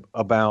uptight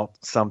about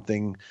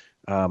something,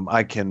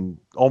 I can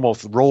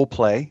almost role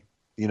play,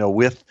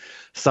 with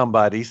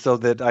somebody so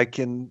that I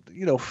can,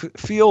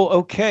 feel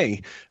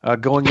okay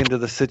going into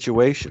the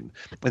situation.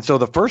 And so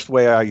the first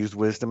way I use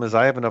wisdom is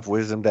I have enough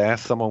wisdom to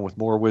ask someone with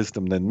more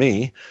wisdom than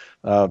me,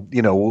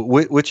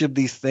 which of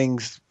these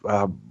things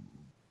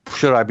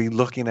should I be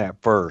looking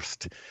at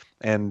first?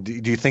 And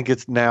do you think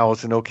it's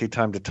an okay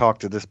time to talk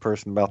to this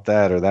person about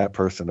that or that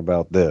person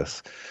about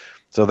this?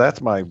 So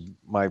that's my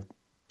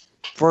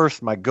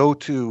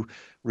go-to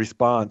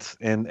response,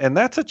 and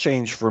that's a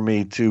change for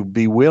me, to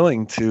be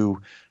willing to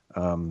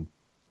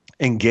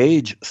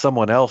engage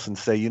someone else and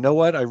say, you know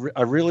what, I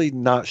really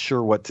not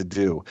sure what to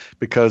do,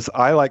 because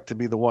I like to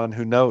be the one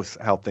who knows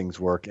how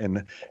things work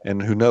and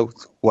who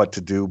knows what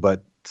to do,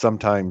 but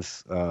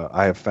sometimes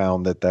I have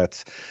found that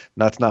that's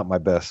not my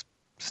best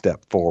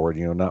step forward,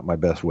 not my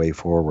best way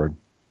forward.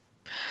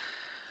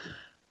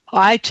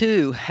 I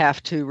too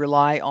have to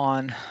rely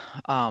on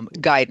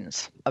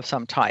guidance of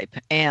some type,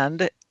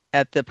 and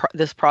at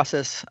this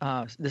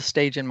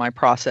stage in my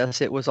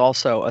process, it was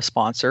also a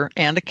sponsor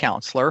and a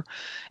counselor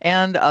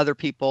and other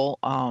people,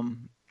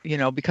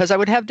 because I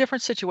would have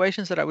different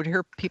situations that I would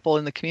hear people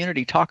in the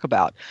community talk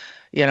about.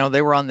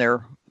 They were on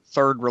their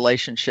third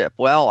relationship.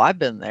 Well, I've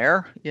been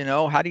there.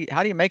 How do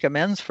you make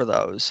amends for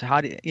those? How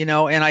do you,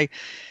 and I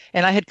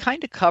had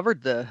kind of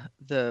covered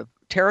the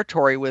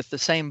territory with the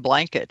same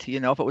blanket.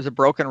 If it was a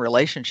broken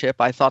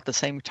relationship, I thought the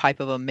same type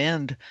of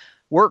amend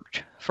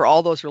worked for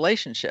all those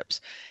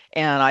relationships.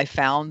 And I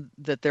found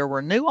that there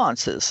were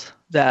nuances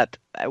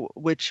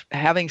which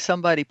having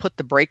somebody put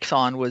the brakes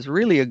on was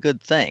really a good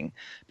thing,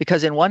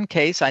 because in one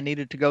case I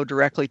needed to go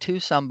directly to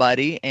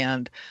somebody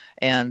and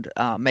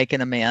make an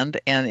amend,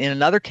 and in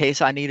another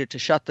case I needed to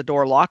shut the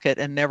door, lock it,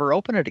 and never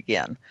open it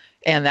again.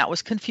 And that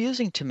was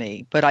confusing to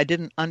me, but I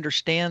didn't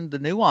understand the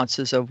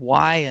nuances of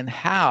why and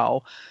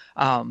how.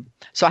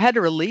 So I had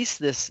to release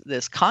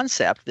this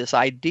concept, this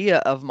idea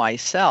of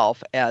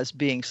myself as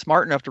being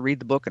smart enough to read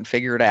the book and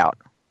figure it out.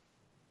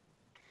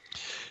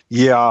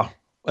 Yeah,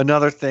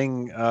 Another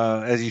thing,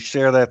 as you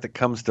share that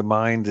comes to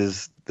mind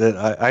is that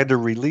I had to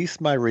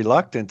release my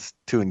reluctance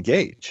to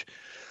engage.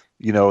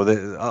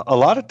 A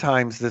lot of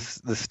times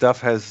this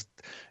stuff has,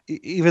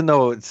 even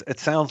though it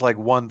sounds like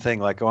one thing,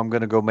 like, oh, I'm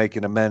going to go make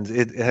an amends.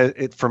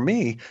 It for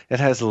me, it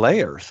has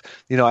layers.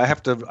 I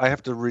have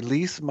to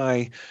release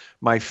my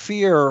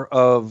fear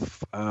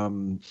of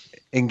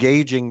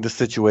engaging the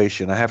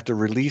situation. I have to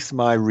release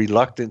my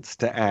reluctance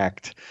to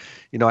act.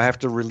 I have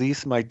to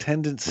release my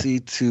tendency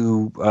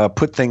to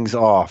put things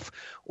off,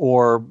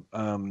 or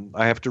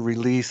I have to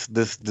release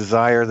this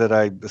desire that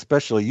I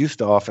especially used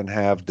to often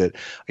have that,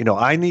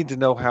 I need to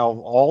know how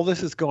all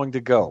this is going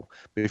to go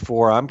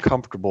before I'm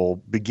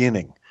comfortable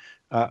beginning.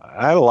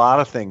 I had a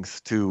lot of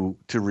things to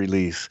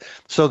release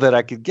so that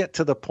I could get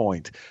to the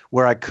point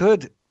where I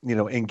could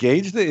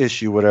engage the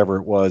issue, whatever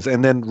it was.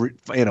 And then,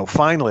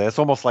 finally, it's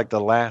almost like the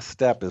last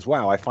step is,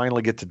 wow, I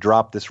finally get to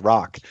drop this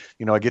rock.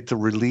 I get to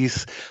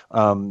release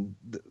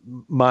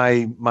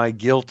my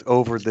guilt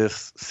over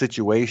this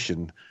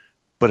situation.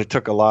 But it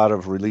took a lot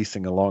of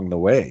releasing along the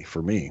way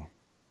for me.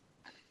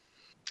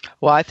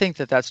 Well, I think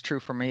that that's true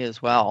for me as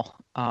well.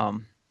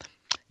 And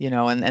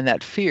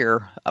that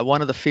fear,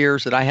 one of the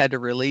fears that I had to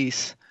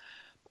release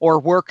or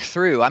work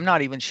through, I'm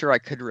not even sure I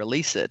could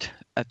release it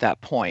at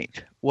that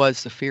point,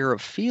 was the fear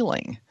of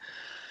feeling,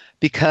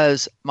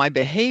 because my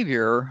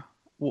behavior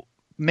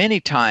many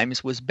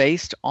times was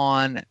based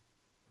on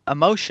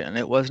emotion.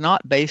 It was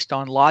not based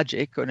on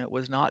logic, and it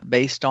was not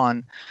based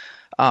on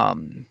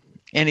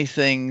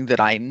anything that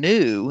I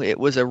knew. It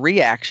was a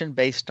reaction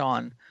based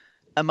on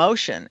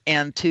emotion.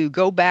 And to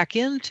go back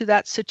into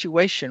that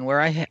situation where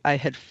I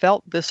had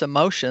felt this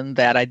emotion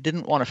that I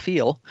didn't want to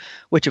feel,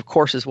 which of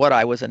course is what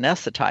I was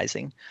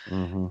anesthetizing,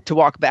 to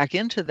walk back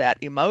into that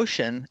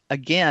emotion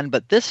again,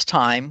 but this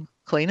time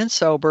clean and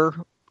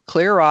sober,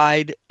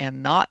 clear-eyed,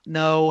 and not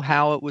know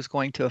how it was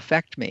going to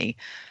affect me.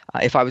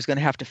 If I was going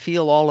to have to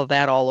feel all of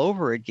that all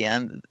over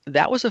again,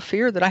 that was a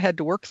fear that I had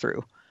to work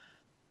through.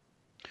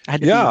 I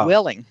had to be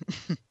willing.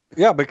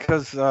 Yeah,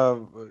 because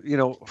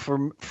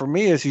for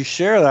me, as you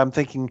share that, I'm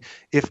thinking,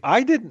 if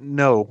I didn't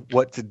know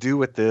what to do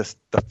with this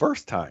the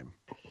first time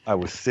I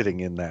was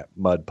sitting in that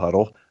mud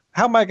puddle,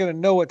 how am I going to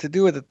know what to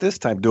do with it this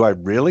time? Do I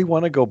really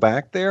want to go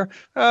back there?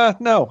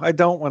 No, I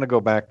don't want to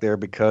go back there,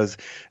 because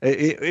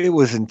it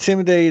was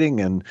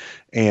intimidating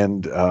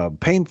and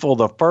painful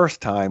the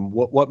first time.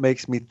 What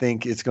makes me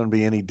think it's going to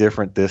be any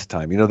different this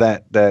time?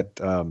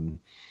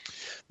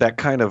 That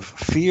kind of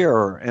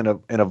fear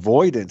and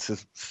avoidance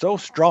is so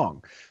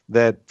strong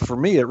that for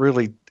me it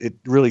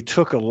really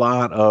took a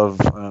lot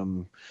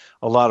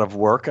of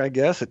work. I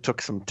guess it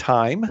took some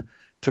time,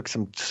 took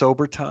some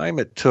sober time.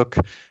 It took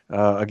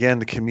again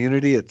the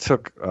community. It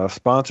took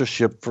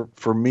sponsorship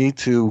for me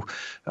to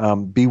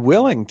be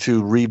willing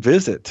to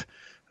revisit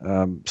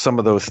some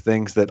of those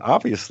things that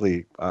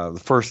obviously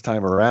the first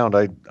time around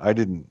I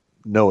didn't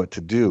know what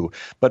to do.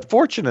 But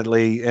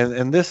fortunately,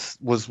 and this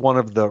was one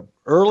of the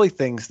early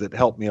things that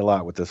helped me a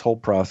lot with this whole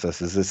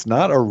process, is it's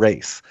not a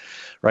race,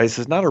 right? This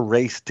is not a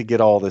race to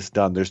get all this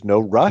done. There's no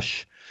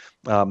rush.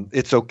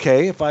 It's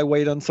okay if I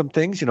wait on some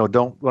things,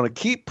 don't want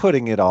to keep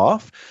putting it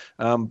off,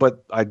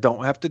 but I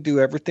don't have to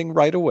do everything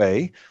right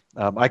away.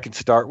 I can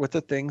start with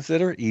the things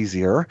that are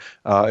easier.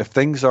 If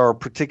things are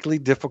particularly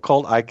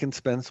difficult, I can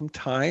spend some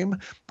time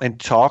and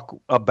talk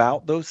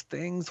about those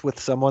things with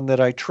someone that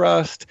I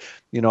trust.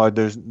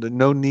 There's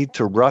no need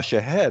to rush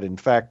ahead. In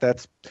fact,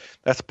 that's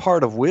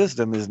part of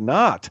wisdom, is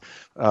not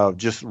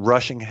just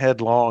rushing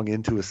headlong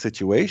into a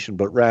situation,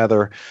 but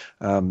rather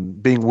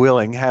being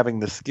willing,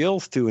 having the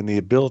skills to, and the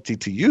ability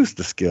to use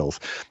the skills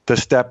to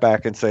step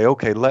back and say,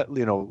 okay,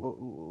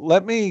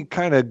 let me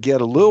kind of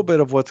get a little bit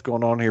of what's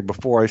going on here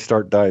before I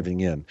start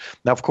diving in.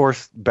 Now, of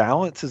course,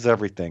 balance is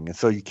everything. And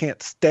so you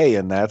can't stay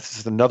in that. It's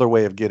just another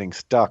way of getting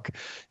stuck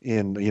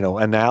in,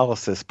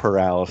 analysis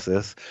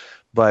paralysis.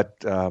 But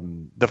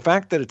the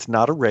fact that it's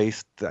not a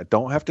race, I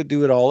don't have to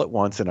do it all at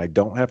once, and I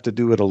don't have to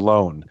do it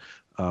alone.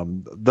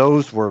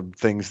 Those were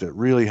things that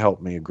really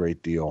helped me a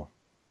great deal.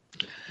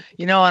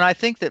 And I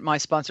think that my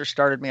sponsor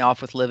started me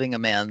off with living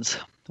amends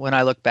when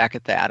I look back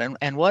at that.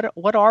 And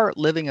what are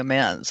living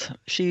amends?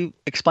 She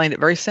explained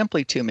it very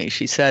simply to me.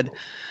 She said,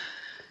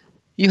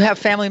 you have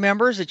family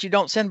members that you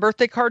don't send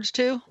birthday cards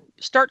to?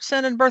 Start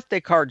sending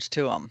birthday cards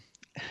to them.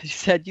 She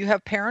said, you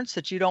have parents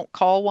that you don't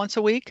call once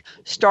a week?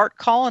 Start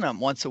calling them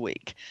once a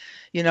week.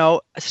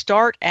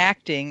 Start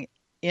acting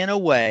in a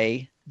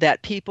way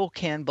that people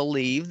can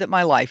believe that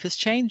my life is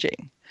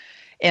changing.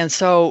 And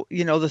so,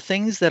 the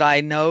things that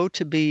I know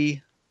to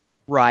be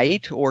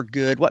right or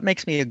good, what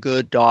makes me a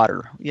good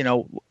daughter,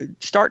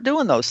 start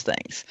doing those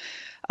things.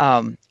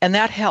 And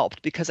that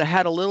helped, because I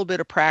had a little bit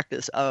of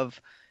practice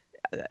of,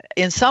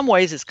 in some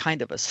ways it's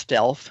kind of a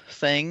stealth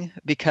thing,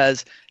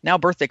 because now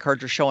birthday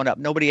cards are showing up.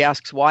 Nobody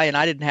asks why, and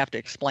I didn't have to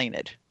explain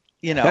it,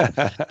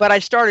 but I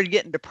started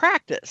getting to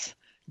practice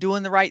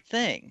doing the right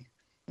thing.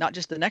 not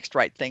just the next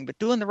right thing, but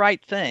doing the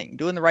right thing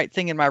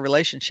in my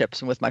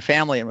relationships and with my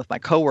family and with my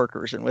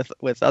coworkers and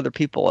with other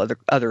people,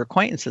 other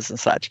acquaintances and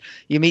such.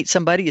 You meet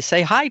somebody, you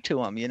say hi to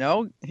them,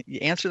 you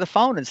answer the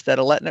phone instead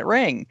of letting it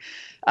ring.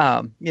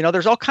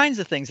 There's all kinds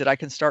of things that I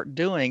can start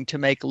doing to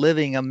make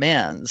living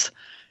amends.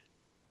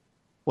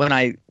 When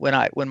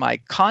my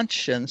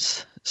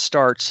conscience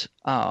starts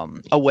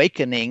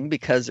awakening,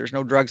 because there's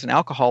no drugs and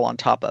alcohol on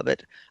top of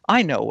it,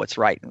 I know what's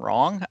right and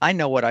wrong. I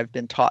know what I've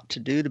been taught to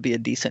do to be a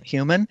decent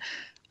human.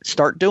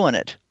 Start doing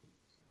it.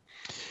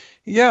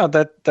 Yeah,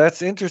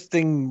 that's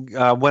interesting.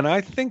 When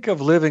I think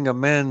of living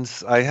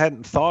amends, I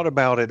hadn't thought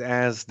about it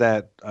as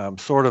that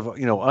sort of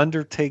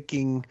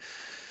undertaking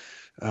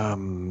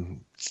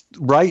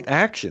right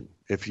action,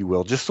 if you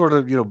will, just sort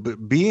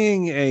of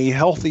being a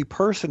healthy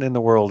person in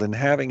the world and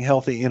having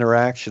healthy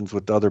interactions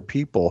with other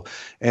people.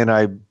 And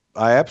I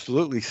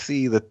absolutely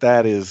see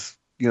that is,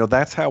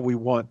 that's what we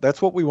want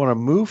to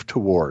move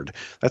toward.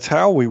 That's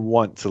how we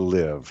want to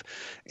live.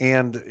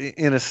 And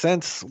in a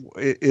sense,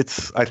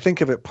 I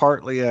think of it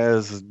partly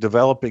as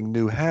developing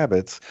new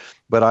habits,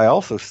 but I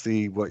also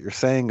see what you're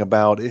saying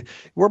about it.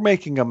 We're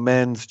making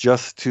amends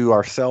just to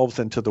ourselves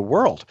and to the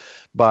world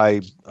by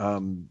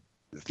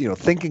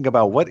thinking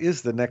about what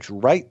is the next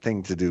right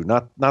thing to do,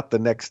 not the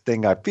next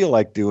thing I feel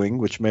like doing,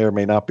 which may or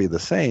may not be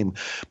the same,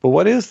 but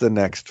what is the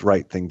next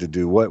right thing to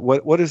do?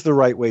 What is the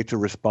right way to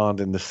respond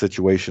in this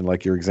situation,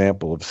 like your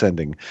example of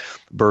sending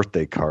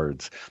birthday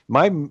cards?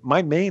 My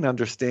main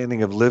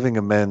understanding of living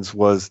amends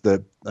was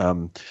that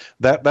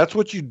that's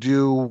what you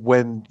do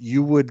when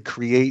you would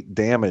create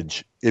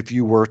damage if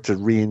you were to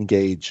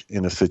re-engage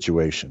in a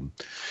situation.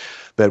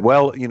 That,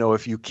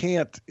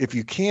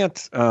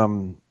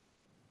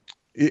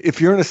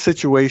 if you're in a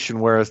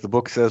situation where, as the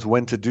book says,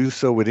 when to do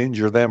so would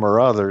injure them or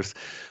others,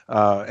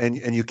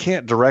 and you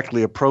can't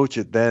directly approach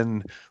it,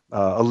 then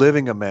a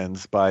living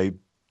amends by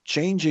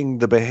changing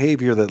the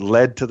behavior that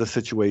led to the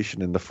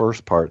situation in the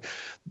first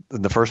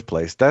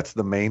place. That's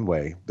the main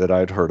way that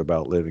I'd heard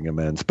about living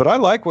amends. But I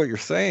like what you're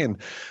saying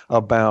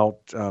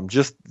about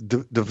just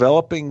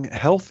developing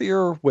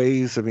healthier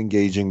ways of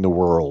engaging the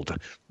world,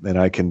 and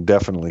I can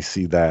definitely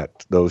see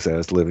those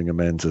as living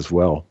amends as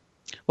well.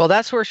 Well,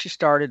 that's where she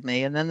started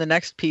me. And then the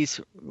next piece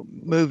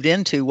moved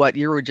into what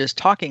you were just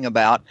talking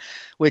about,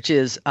 which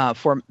is,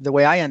 for the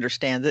way I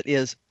understand it,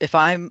 is if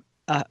I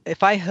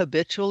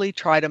habitually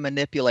try to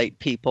manipulate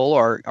people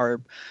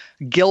or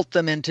guilt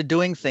them into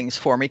doing things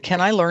for me, can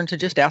I learn to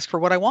just ask for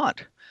what I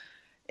want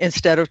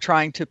instead of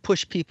trying to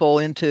push people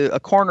into a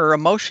corner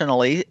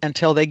emotionally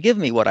until they give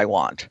me what I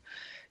want?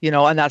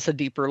 And that's a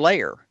deeper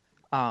layer.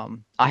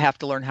 I have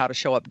to learn how to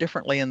show up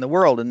differently in the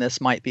world, and this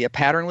might be a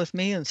pattern with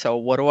me. And so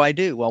what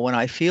do? Well, when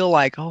I feel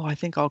like, I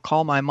think I'll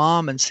call my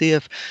mom and see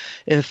if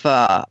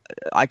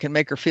I can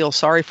make her feel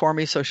sorry for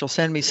me so she'll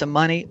send me some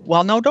money.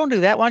 Well, no, don't do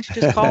that. Why don't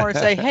you just call her and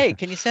say, hey,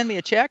 can you send me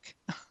a check?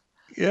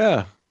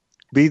 Yeah,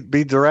 be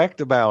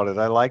direct about it.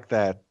 I like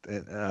that.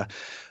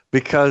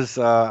 Because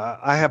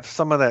I have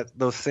some of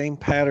those same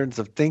patterns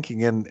of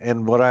thinking,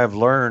 and what I've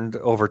learned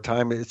over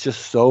time, it's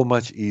just so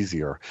much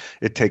easier.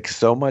 It takes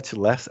so much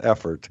less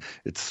effort.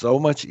 It's so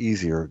much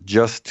easier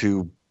just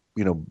to,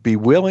 be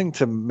willing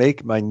to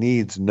make my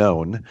needs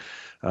known,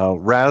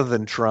 rather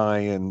than try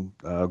and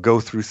go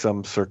through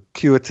some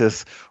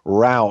circuitous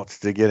route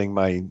to getting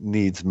my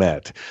needs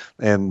met.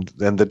 And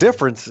the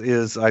difference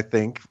is, I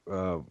think,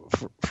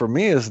 for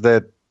me, is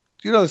that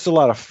there's a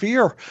lot of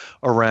fear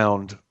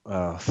around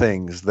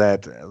things,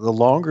 that the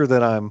longer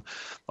that I'm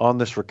on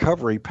this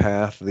recovery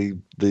path, the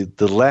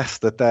less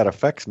that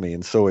affects me.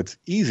 And so it's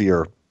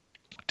easier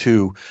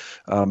to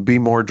be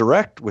more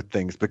direct with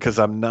things because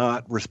I'm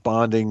not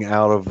responding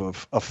out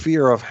of a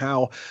fear of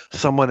how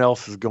someone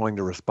else is going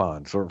to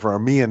respond. So for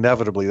me,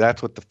 inevitably,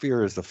 that's what the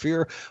fear is, the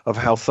fear of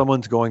how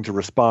someone's going to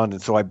respond.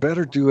 And so I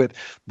better do it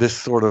this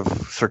sort of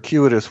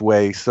circuitous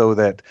way so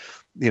that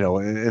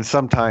and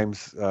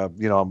sometimes,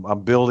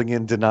 I'm building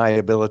in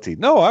deniability.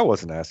 No, I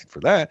wasn't asking for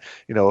that.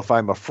 If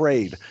I'm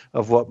afraid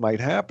of what might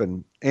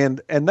happen.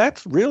 And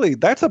that's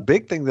a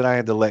big thing that I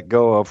had to let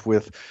go of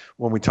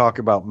when we talk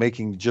about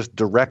making just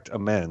direct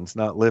amends,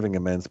 not living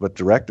amends, but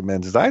direct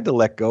amends, is I had to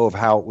let go of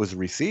how it was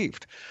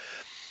received,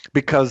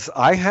 because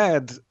I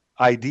had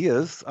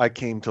ideas, I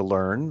came to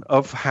learn,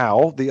 of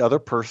how the other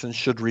person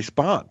should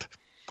respond.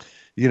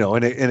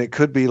 And it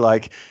could be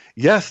like,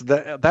 yes,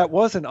 that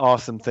was an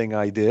awesome thing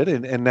I did,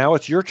 and now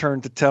it's your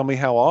turn to tell me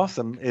how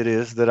awesome it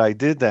is that I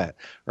did that,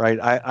 right?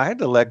 I had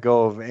to let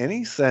go of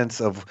any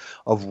sense of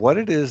what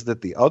it is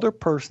that the other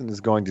person is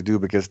going to do,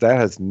 because that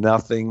has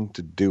nothing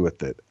to do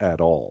with it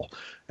at all.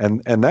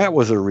 And that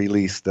was a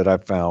release that I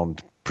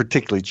found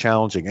particularly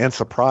challenging and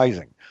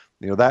surprising.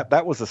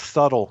 That was a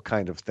subtle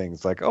kind of thing.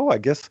 It's like, I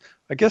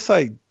guess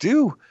I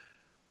do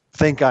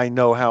think I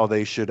know how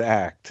they should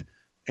act.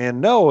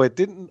 And no, it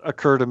didn't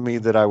occur to me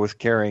that I was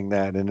carrying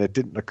that, and it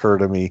didn't occur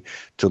to me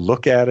to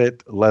look at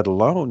it, let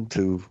alone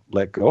to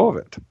let go of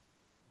it.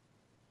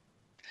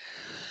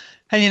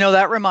 And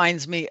that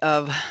reminds me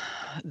of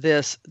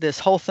this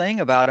whole thing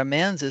about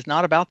amends is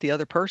not about the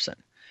other person.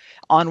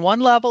 On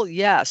one level,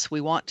 yes, we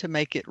want to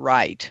make it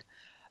right.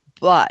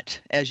 But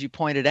as you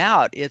pointed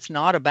out, it's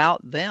not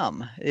about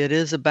them. It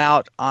is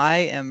about, I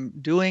am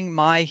doing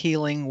my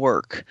healing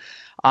work.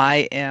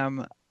 I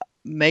am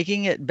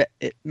making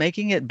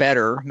it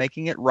better,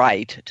 making it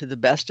right to the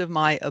best of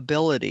my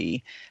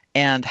ability.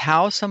 And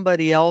how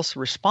somebody else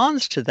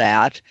responds to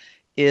that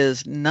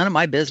is none of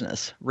my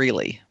business,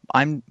 really.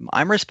 I'm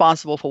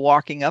responsible for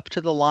walking up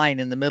to the line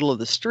in the middle of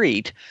the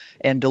street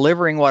and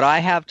delivering what I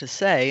have to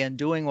say and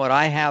doing what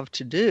I have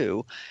to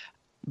do.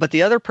 But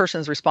the other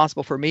person is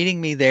responsible for meeting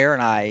me there,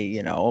 and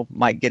I,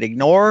 might get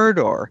ignored,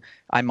 or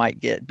I might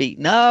get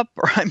beaten up,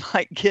 or I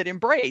might get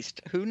embraced.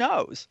 Who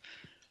knows?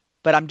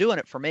 But I'm doing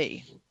it for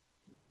me.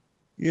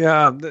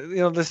 Yeah,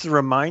 this is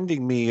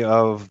reminding me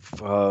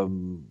of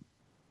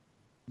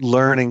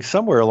learning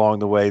somewhere along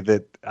the way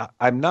that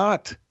I'm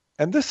not,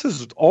 and this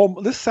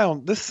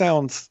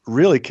sounds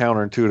really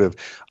counterintuitive.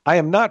 I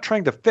am not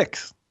trying to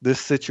fix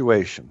this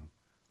situation.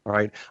 All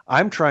right,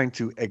 I'm trying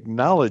to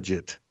acknowledge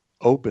it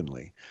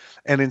openly.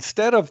 And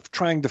instead of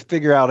trying to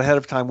figure out ahead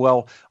of time,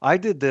 well, I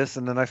did this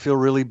and then I feel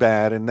really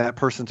bad and that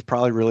person's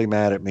probably really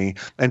mad at me.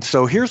 And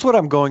so here's what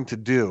I'm going to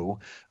do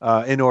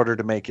in order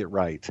to make it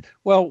right.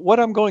 Well, what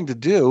I'm going to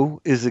do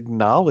is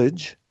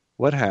acknowledge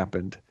what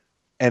happened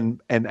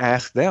and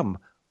ask them,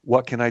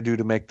 what can I do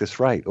to make this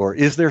right? Or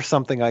is there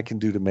something I can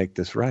do to make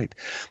this right?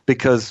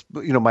 Because,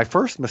 my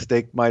first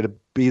mistake might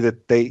be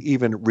that they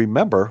even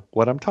remember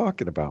what I'm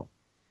talking about.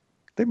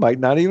 They might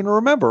not even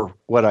remember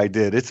what I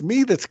did. It's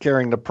me that's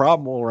carrying the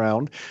problem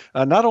around.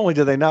 Not only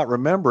do they not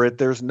remember it,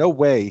 there's no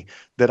way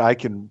that I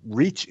can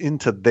reach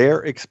into their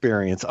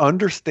experience,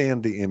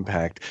 understand the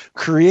impact,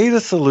 create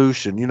a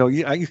solution.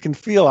 You can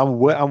feel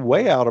I'm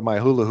way out of my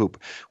hula hoop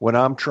when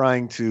I'm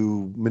trying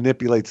to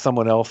manipulate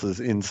someone else's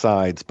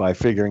insides by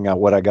figuring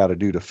out what I got to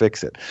do to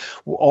fix it.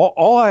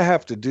 All I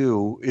have to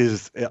do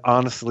is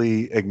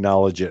honestly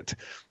acknowledge it.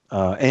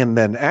 And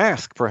then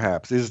ask,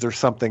 perhaps, is there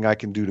something I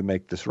can do to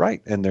make this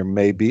right? And there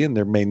may be and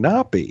there may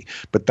not be.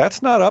 But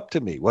that's not up to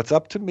me. What's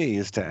up to me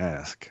is to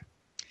ask.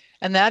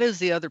 And that is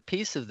the other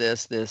piece of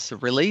this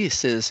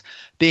release, is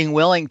being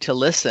willing to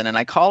listen. And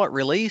I call it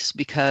release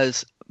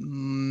because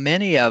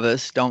many of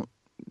us don't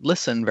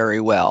listen very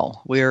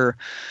well.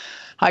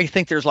 I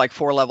think there's like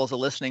 4 levels of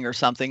listening or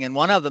something. And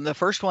one of them, the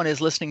first one is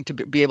listening to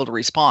be able to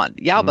respond.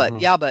 Yeah, but, no,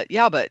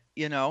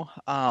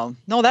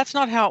 that's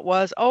not how it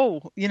was.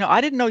 Oh, I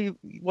didn't know you,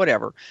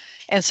 whatever.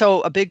 And so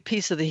a big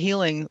piece of the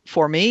healing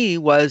for me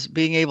was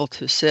being able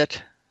to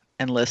sit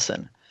and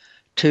listen,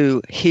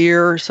 to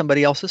hear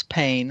somebody else's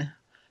pain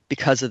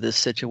because of this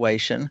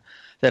situation,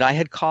 that I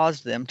had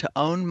caused them, to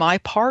own my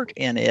part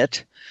in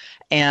it,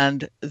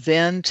 and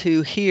then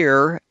to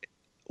hear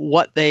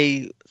what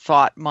they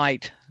thought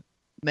might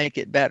make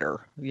it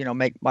better, I'm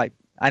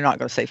not going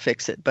to say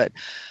fix it, but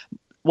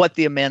what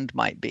the amend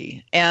might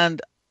be. And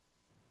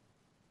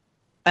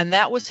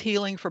that was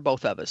healing for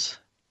both of us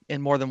in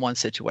more than one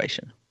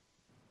situation.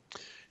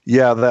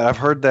 Yeah, I've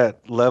heard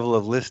that level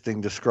of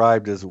listening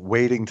described as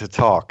waiting to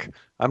talk.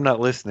 I'm not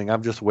listening.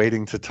 I'm just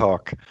waiting to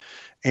talk.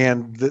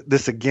 And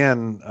this,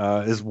 again,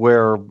 is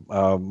where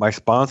my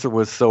sponsor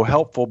was so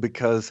helpful,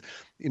 because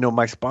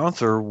my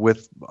sponsor,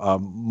 with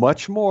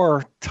much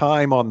more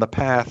time on the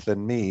path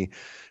than me,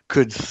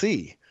 could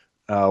see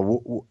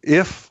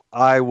if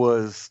I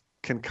was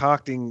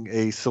concocting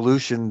a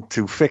solution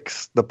to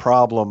fix the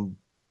problem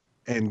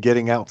and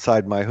getting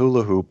outside my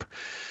hula hoop,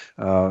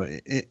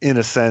 in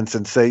a sense,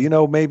 and say,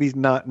 maybe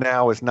not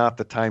now is not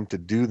the time to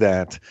do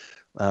that,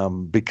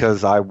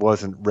 because I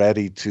wasn't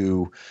ready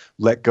to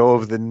let go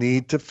of the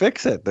need to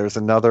fix it. There's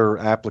another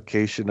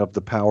application of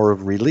the power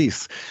of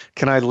release.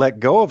 Can I let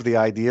go of the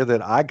idea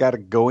that I got to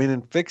go in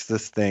and fix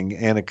this thing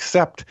and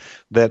accept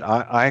that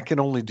I can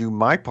only do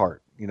my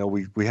part?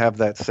 We have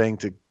that saying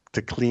to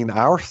clean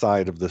our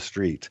side of the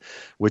street,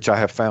 which I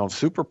have found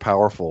super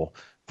powerful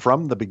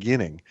from the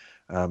beginning,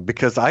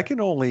 because I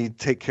can only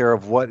take care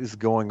of what is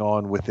going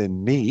on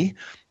within me.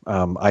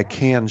 I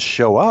can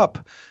show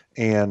up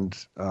and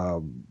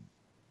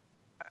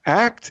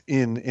act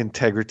in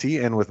integrity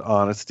and with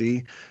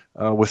honesty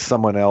with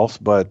someone else,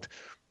 but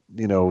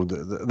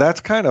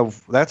that's kind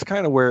of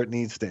where it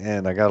needs to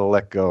end. I got to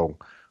let go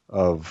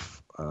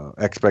of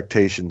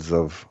expectations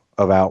of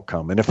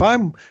outcome. And if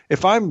I'm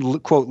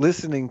quote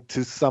listening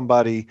to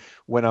somebody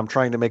when I'm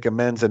trying to make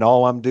amends and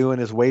all I'm doing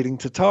is waiting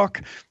to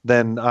talk,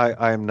 then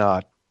I'm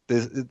not.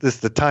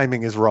 The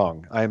timing is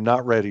wrong. I am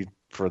not ready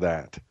for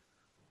that.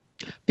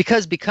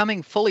 Because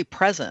becoming fully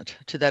present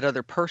to that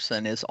other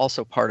person is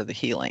also part of the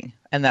healing.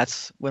 And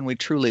that's when we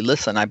truly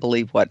listen, I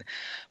believe,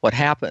 what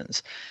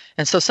happens.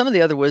 And so some of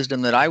the other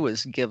wisdom that I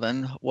was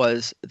given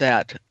was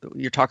that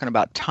you're talking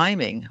about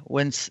timing.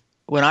 When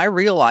I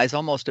realize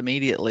almost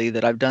immediately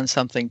that I've done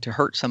something to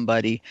hurt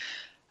somebody,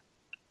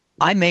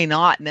 I may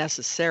not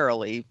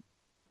necessarily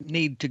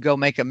need to go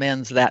make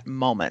amends that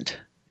moment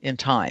in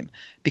time,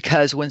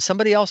 because when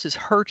somebody else is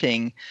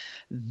hurting,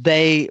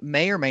 they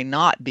may or may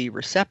not be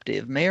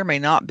receptive, may or may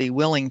not be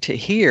willing to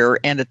hear.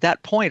 And at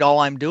that point, all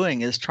I'm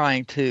doing is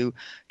trying to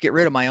get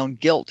rid of my own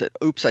guilt that,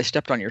 oops, I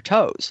stepped on your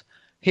toes.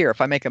 here,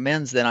 if I make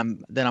amends, then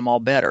I'm all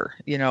better,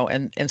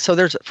 and so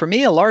there's, for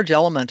me, a large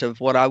element of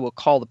what I will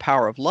call the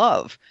power of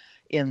love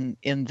in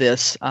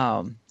this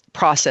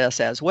process,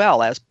 as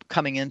well as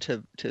coming in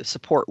to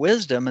support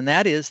wisdom. And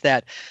that is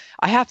that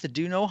I have to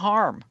do no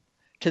harm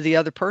to the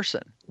other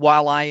person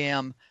while I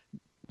am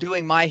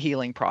doing my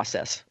healing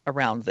process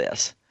around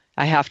this.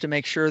 I have to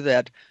make sure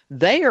that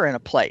they are in a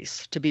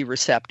place to be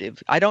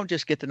receptive. I don't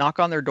just get to knock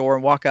on their door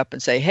and walk up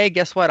and say, hey,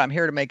 guess what? I'm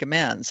here to make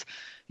amends.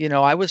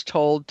 I was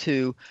told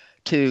to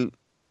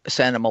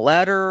send them a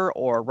letter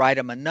or write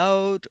them a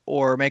note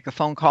or make a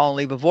phone call and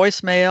leave a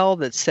voicemail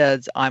that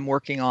says, I'm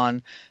working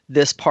on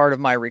this part of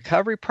my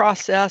recovery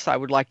process. I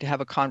would like to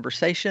have a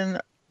conversation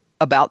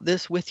about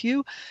this with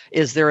you.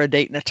 Is there a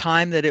date and a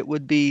time that it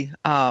would be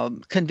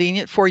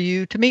convenient for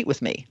you to meet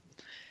with me?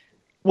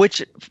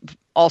 Which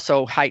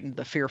also heightened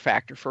the fear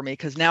factor for me,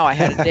 because now I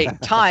had a date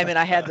and time and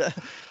I had to,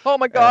 oh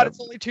my God, it's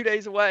only 2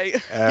 days away.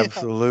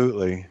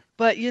 Absolutely.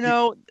 But,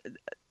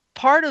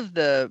 part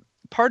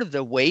of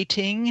the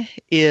waiting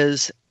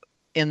is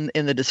in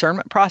the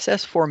discernment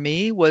process for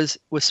me was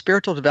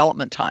spiritual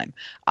development time.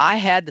 I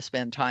had to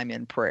spend time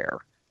in prayer.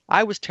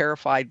 I was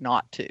terrified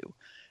not to.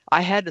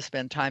 I had to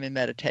spend time in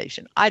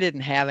meditation. I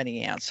didn't have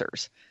any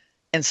answers.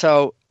 And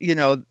so,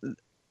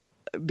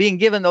 being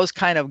given those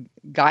kind of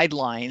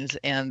guidelines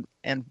and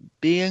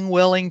being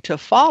willing to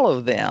follow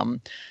them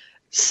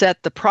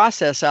set the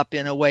process up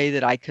in a way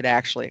that I could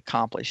actually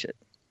accomplish it.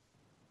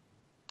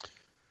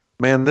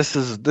 Man, this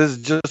is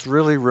just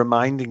really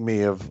reminding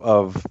me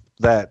of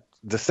that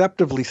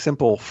deceptively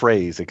simple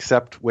phrase,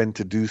 except when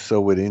to do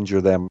so would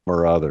injure them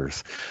or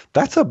others.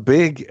 That's a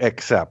big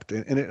except.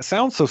 And it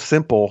sounds so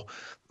simple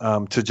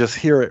to just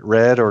hear it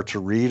read or to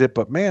read it.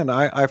 But man,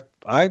 I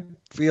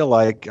feel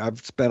like I've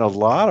spent a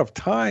lot of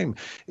time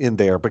in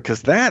there,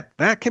 because that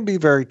can be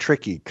very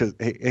tricky. Because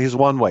here's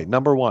one way.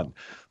 Number one,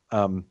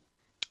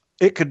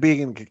 it could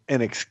be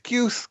an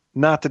excuse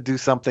not to do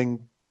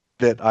something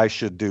that I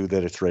should do,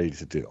 that it's ready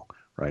to do.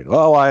 Right.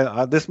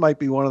 Well, this might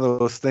be one of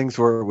those things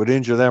where it would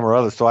injure them or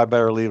others, so I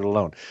better leave it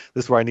alone.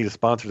 This is where I need a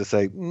sponsor to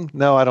say,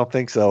 no, I don't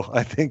think so.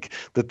 I think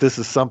that this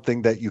is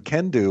something that you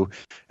can do,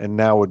 and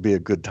now would be a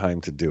good time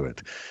to do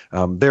it.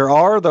 There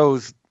are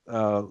those,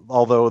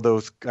 although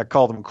those, I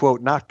call them,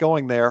 quote, not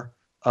going there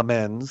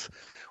amends,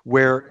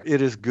 where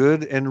it is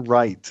good and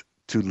right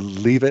to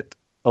leave it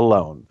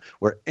alone,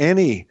 where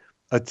any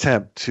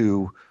attempt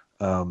to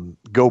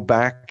go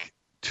back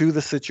to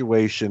the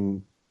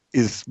situation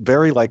is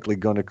very likely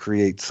going to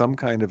create some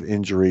kind of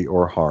injury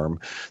or harm.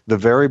 The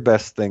very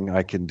best thing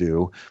I can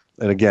do,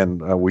 and again,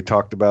 we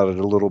talked about it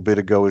a little bit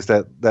ago, is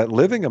that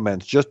living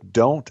amends. Just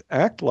don't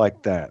act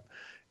like that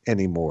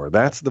anymore.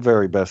 That's the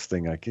very best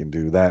thing I can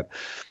do. That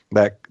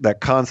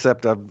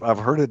concept, I've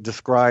heard it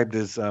described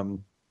as,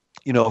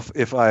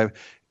 if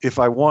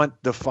I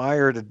want the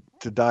fire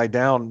to die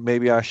down,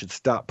 maybe I should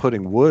stop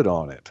putting wood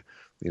on it.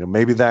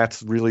 Maybe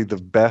that's really the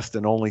best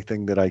and only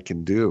thing that I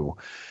can do.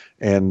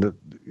 And,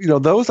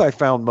 those I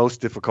found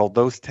most difficult.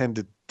 Those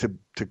tend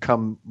to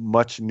come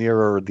much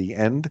nearer the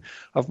end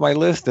of my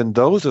list. And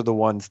those are the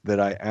ones that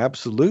I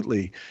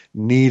absolutely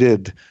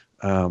needed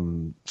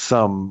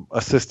some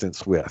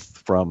assistance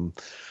with from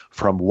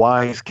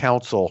wise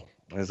counsel,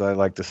 as I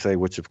like to say,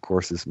 which of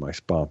course is my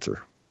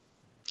sponsor.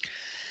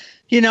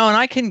 And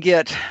I can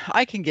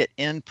get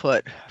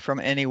input from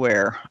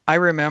anywhere. I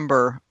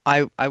remember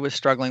I was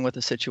struggling with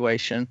a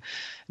situation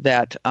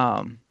that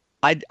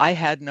I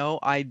had no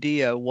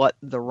idea what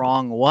the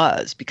wrong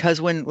was,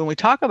 because when we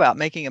talk about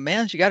making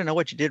amends, you got to know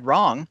what you did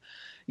wrong,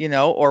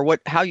 or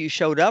how you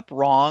showed up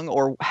wrong,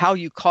 or how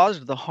you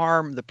caused the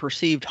harm, the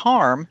perceived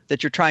harm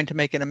that you're trying to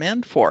make an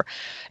amend for.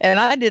 And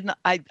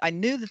I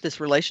knew that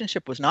this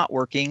relationship was not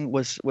working,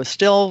 was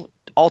still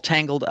all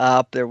tangled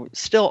up. There was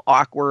still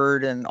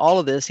awkward and all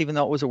of this, even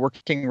though it was a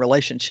working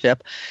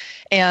relationship.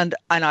 And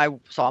I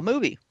saw a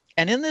movie,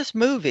 and in this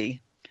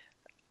movie,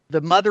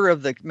 the mother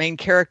of the main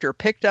character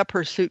picked up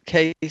her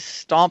suitcase,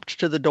 stomped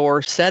to the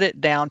door, set it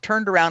down,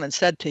 turned around and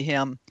said to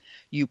him,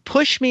 "You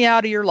push me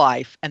out of your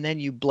life, and then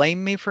you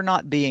blame me for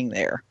not being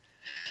there."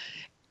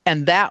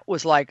 And that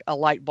was like a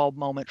light bulb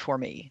moment for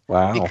me.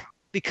 Wow.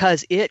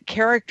 Because it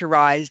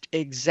characterized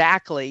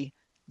exactly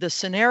the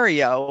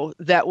scenario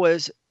that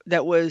was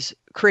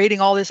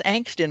creating all this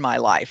angst in my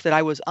life that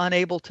I was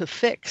unable to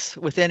fix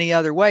with any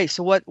other way.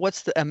 So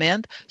what's the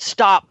amend?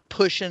 Stop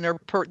pushing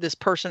this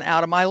person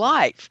out of my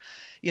life.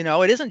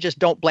 It isn't just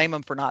don't blame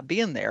them for not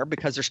being there,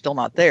 because they're still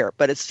not there,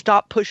 but it's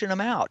stop pushing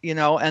them out,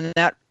 and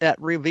that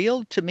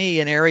revealed to me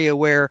an area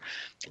where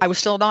I was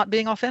still not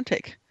being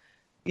authentic.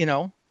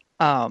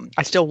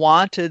 I still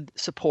wanted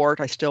support.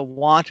 I still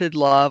wanted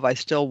love. I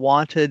still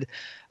wanted,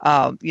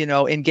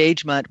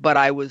 engagement, but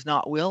I was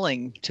not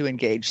willing to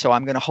engage. So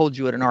I'm going to hold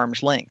you at an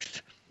arm's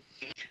length.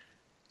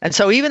 And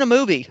so even a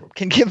movie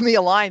can give me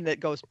a line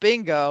that goes,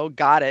 bingo,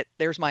 got it.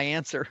 There's my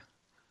answer.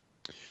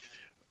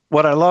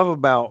 What I love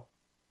about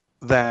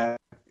that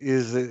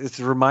is it's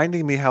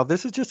reminding me how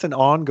this is just an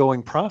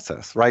ongoing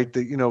process, right?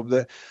 That,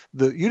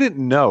 you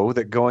didn't know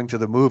that going to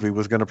the movie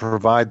was going to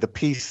provide the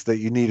peace that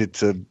you needed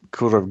to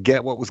sort of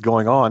get what was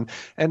going on.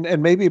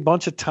 And maybe a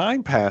bunch of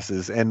time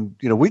passes. And,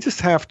 we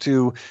just have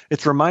to,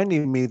 it's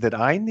reminding me that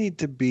I need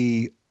to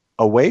be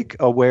awake,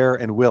 aware,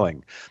 and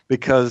willing,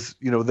 because,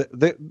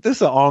 this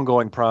is an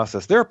ongoing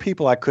process. There are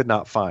people I could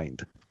not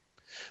find.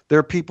 There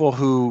are people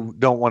who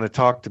don't want to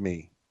talk to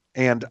me.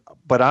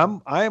 But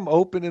I am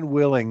open and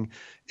willing,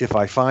 if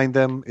I find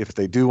them, if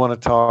they do want to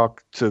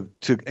talk, to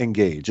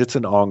engage. It's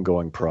an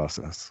ongoing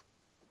process.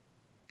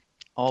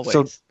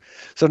 Always.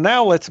 So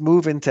now let's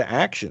move into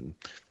action,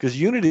 because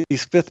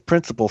Unity's fifth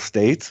principle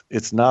states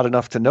it's not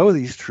enough to know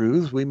these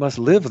truths, we must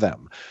live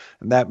them.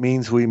 And that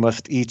means we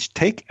must each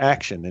take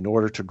action in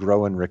order to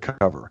grow and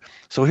recover.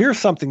 So here's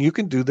something you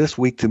can do this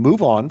week to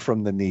move on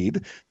from the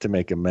need to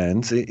make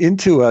amends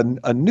into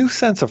a new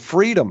sense of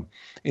freedom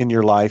in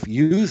your life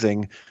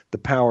using the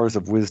powers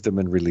of wisdom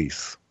and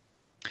release.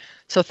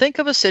 So think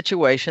of a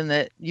situation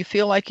that you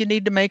feel like you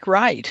need to make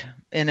right.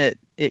 And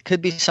it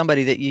could be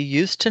somebody that you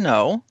used to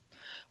know,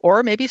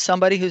 or maybe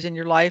somebody who's in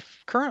your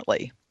life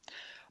currently.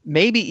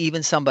 Maybe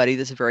even somebody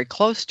that's very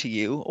close to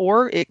you,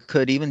 or it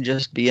could even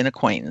just be an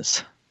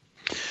acquaintance.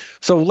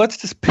 So let's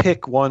just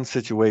pick one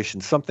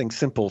situation, something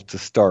simple to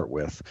start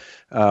with.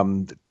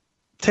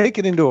 Take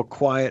it into a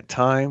quiet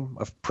time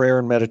of prayer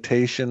and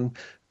meditation.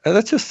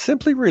 Let's just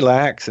simply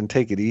relax and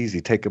take it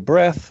easy. Take a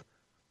breath.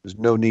 There's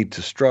no need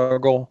to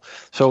struggle.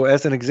 So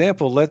as an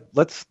example,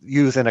 let's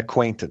use an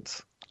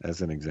acquaintance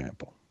as an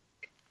example.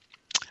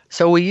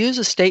 So we use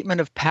a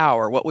statement of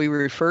power, what we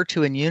refer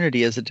to in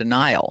Unity as a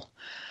denial,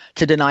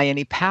 to deny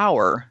any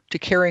power to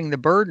carrying the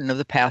burden of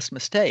the past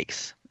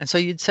mistakes. And so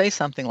you'd say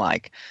something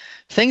like,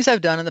 things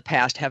I've done in the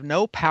past have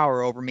no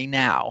power over me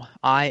now.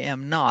 I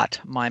am not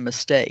my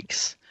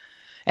mistakes.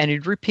 And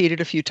you'd repeat it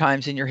a few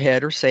times in your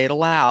head or say it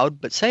aloud,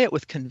 but say it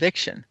with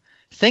conviction.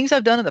 Things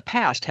I've done in the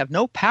past have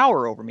no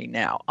power over me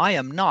now. I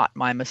am not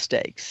my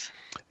mistakes.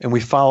 And we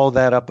follow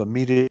that up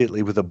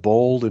immediately with a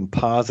bold and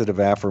positive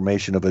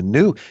affirmation of a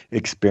new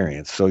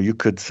experience. So you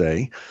could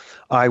say,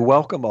 I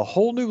welcome a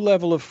whole new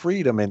level of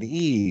freedom and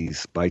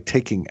ease by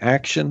taking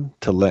action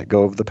to let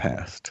go of the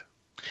past.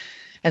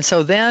 And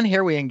so then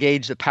here we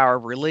engage the power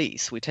of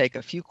release. We take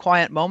a few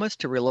quiet moments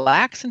to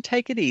relax and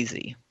take it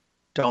easy.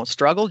 Don't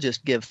struggle,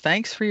 just give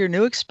thanks for your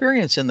new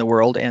experience in the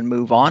world and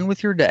move on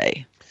with your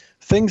day.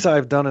 Things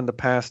I've done in the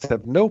past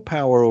have no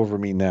power over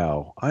me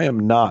now. I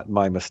am not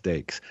my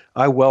mistakes.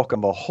 I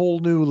welcome a whole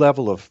new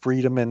level of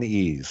freedom and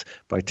ease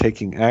by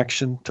taking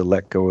action to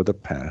let go of the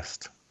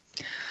past.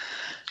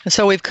 And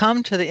so we've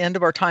come to the end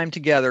of our time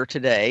together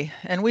today,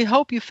 and we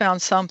hope you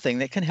found something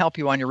that can help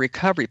you on your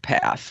recovery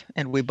path,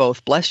 and we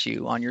both bless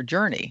you on your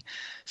journey.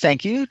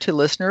 Thank you to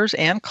listeners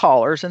and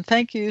callers, and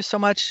thank you so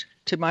much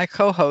to my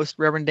co-host,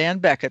 Reverend Dan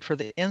Beckett, for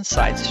the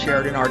insights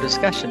shared in our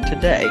discussion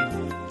today.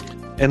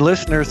 And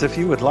listeners, if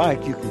you would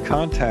like, you can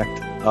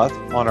contact us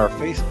on our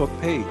Facebook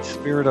page,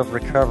 Spirit of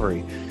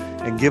Recovery,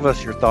 and give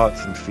us your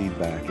thoughts and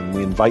feedback. And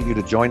we invite you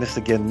to join us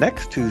again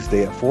next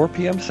Tuesday at 4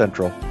 p.m.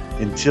 Central.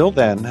 Until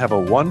then, have a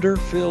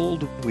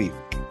wonder-filled week.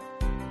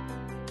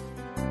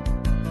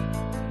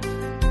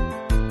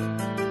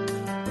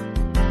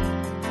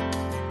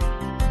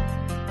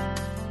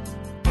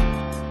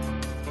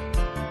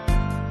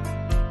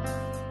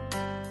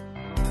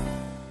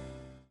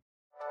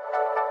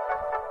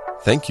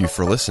 Thank you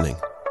for listening.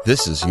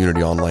 This is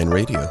Unity Online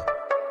Radio,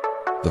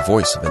 the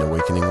voice of an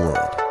awakening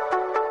world.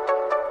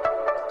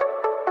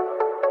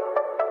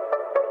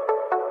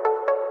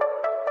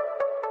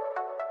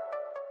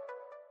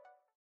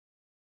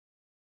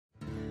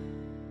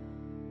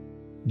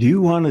 Do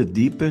you want to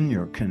deepen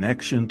your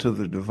connection to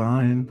the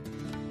divine,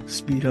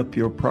 speed up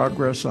your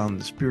progress on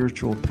the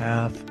spiritual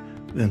path?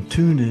 Then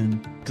tune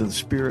in to the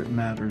Spirit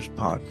Matters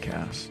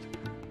podcast.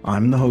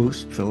 I'm the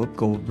host, Philip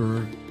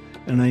Goldberg,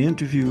 and I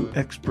interview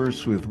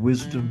experts with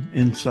wisdom,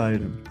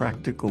 insight, and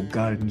practical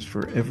guidance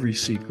for every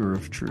seeker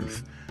of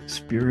truth.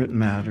 Spirit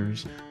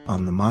Matters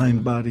on the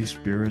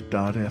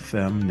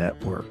MindBodySpirit.fm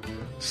network.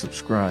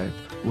 Subscribe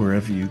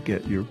wherever you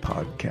get your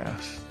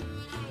podcasts.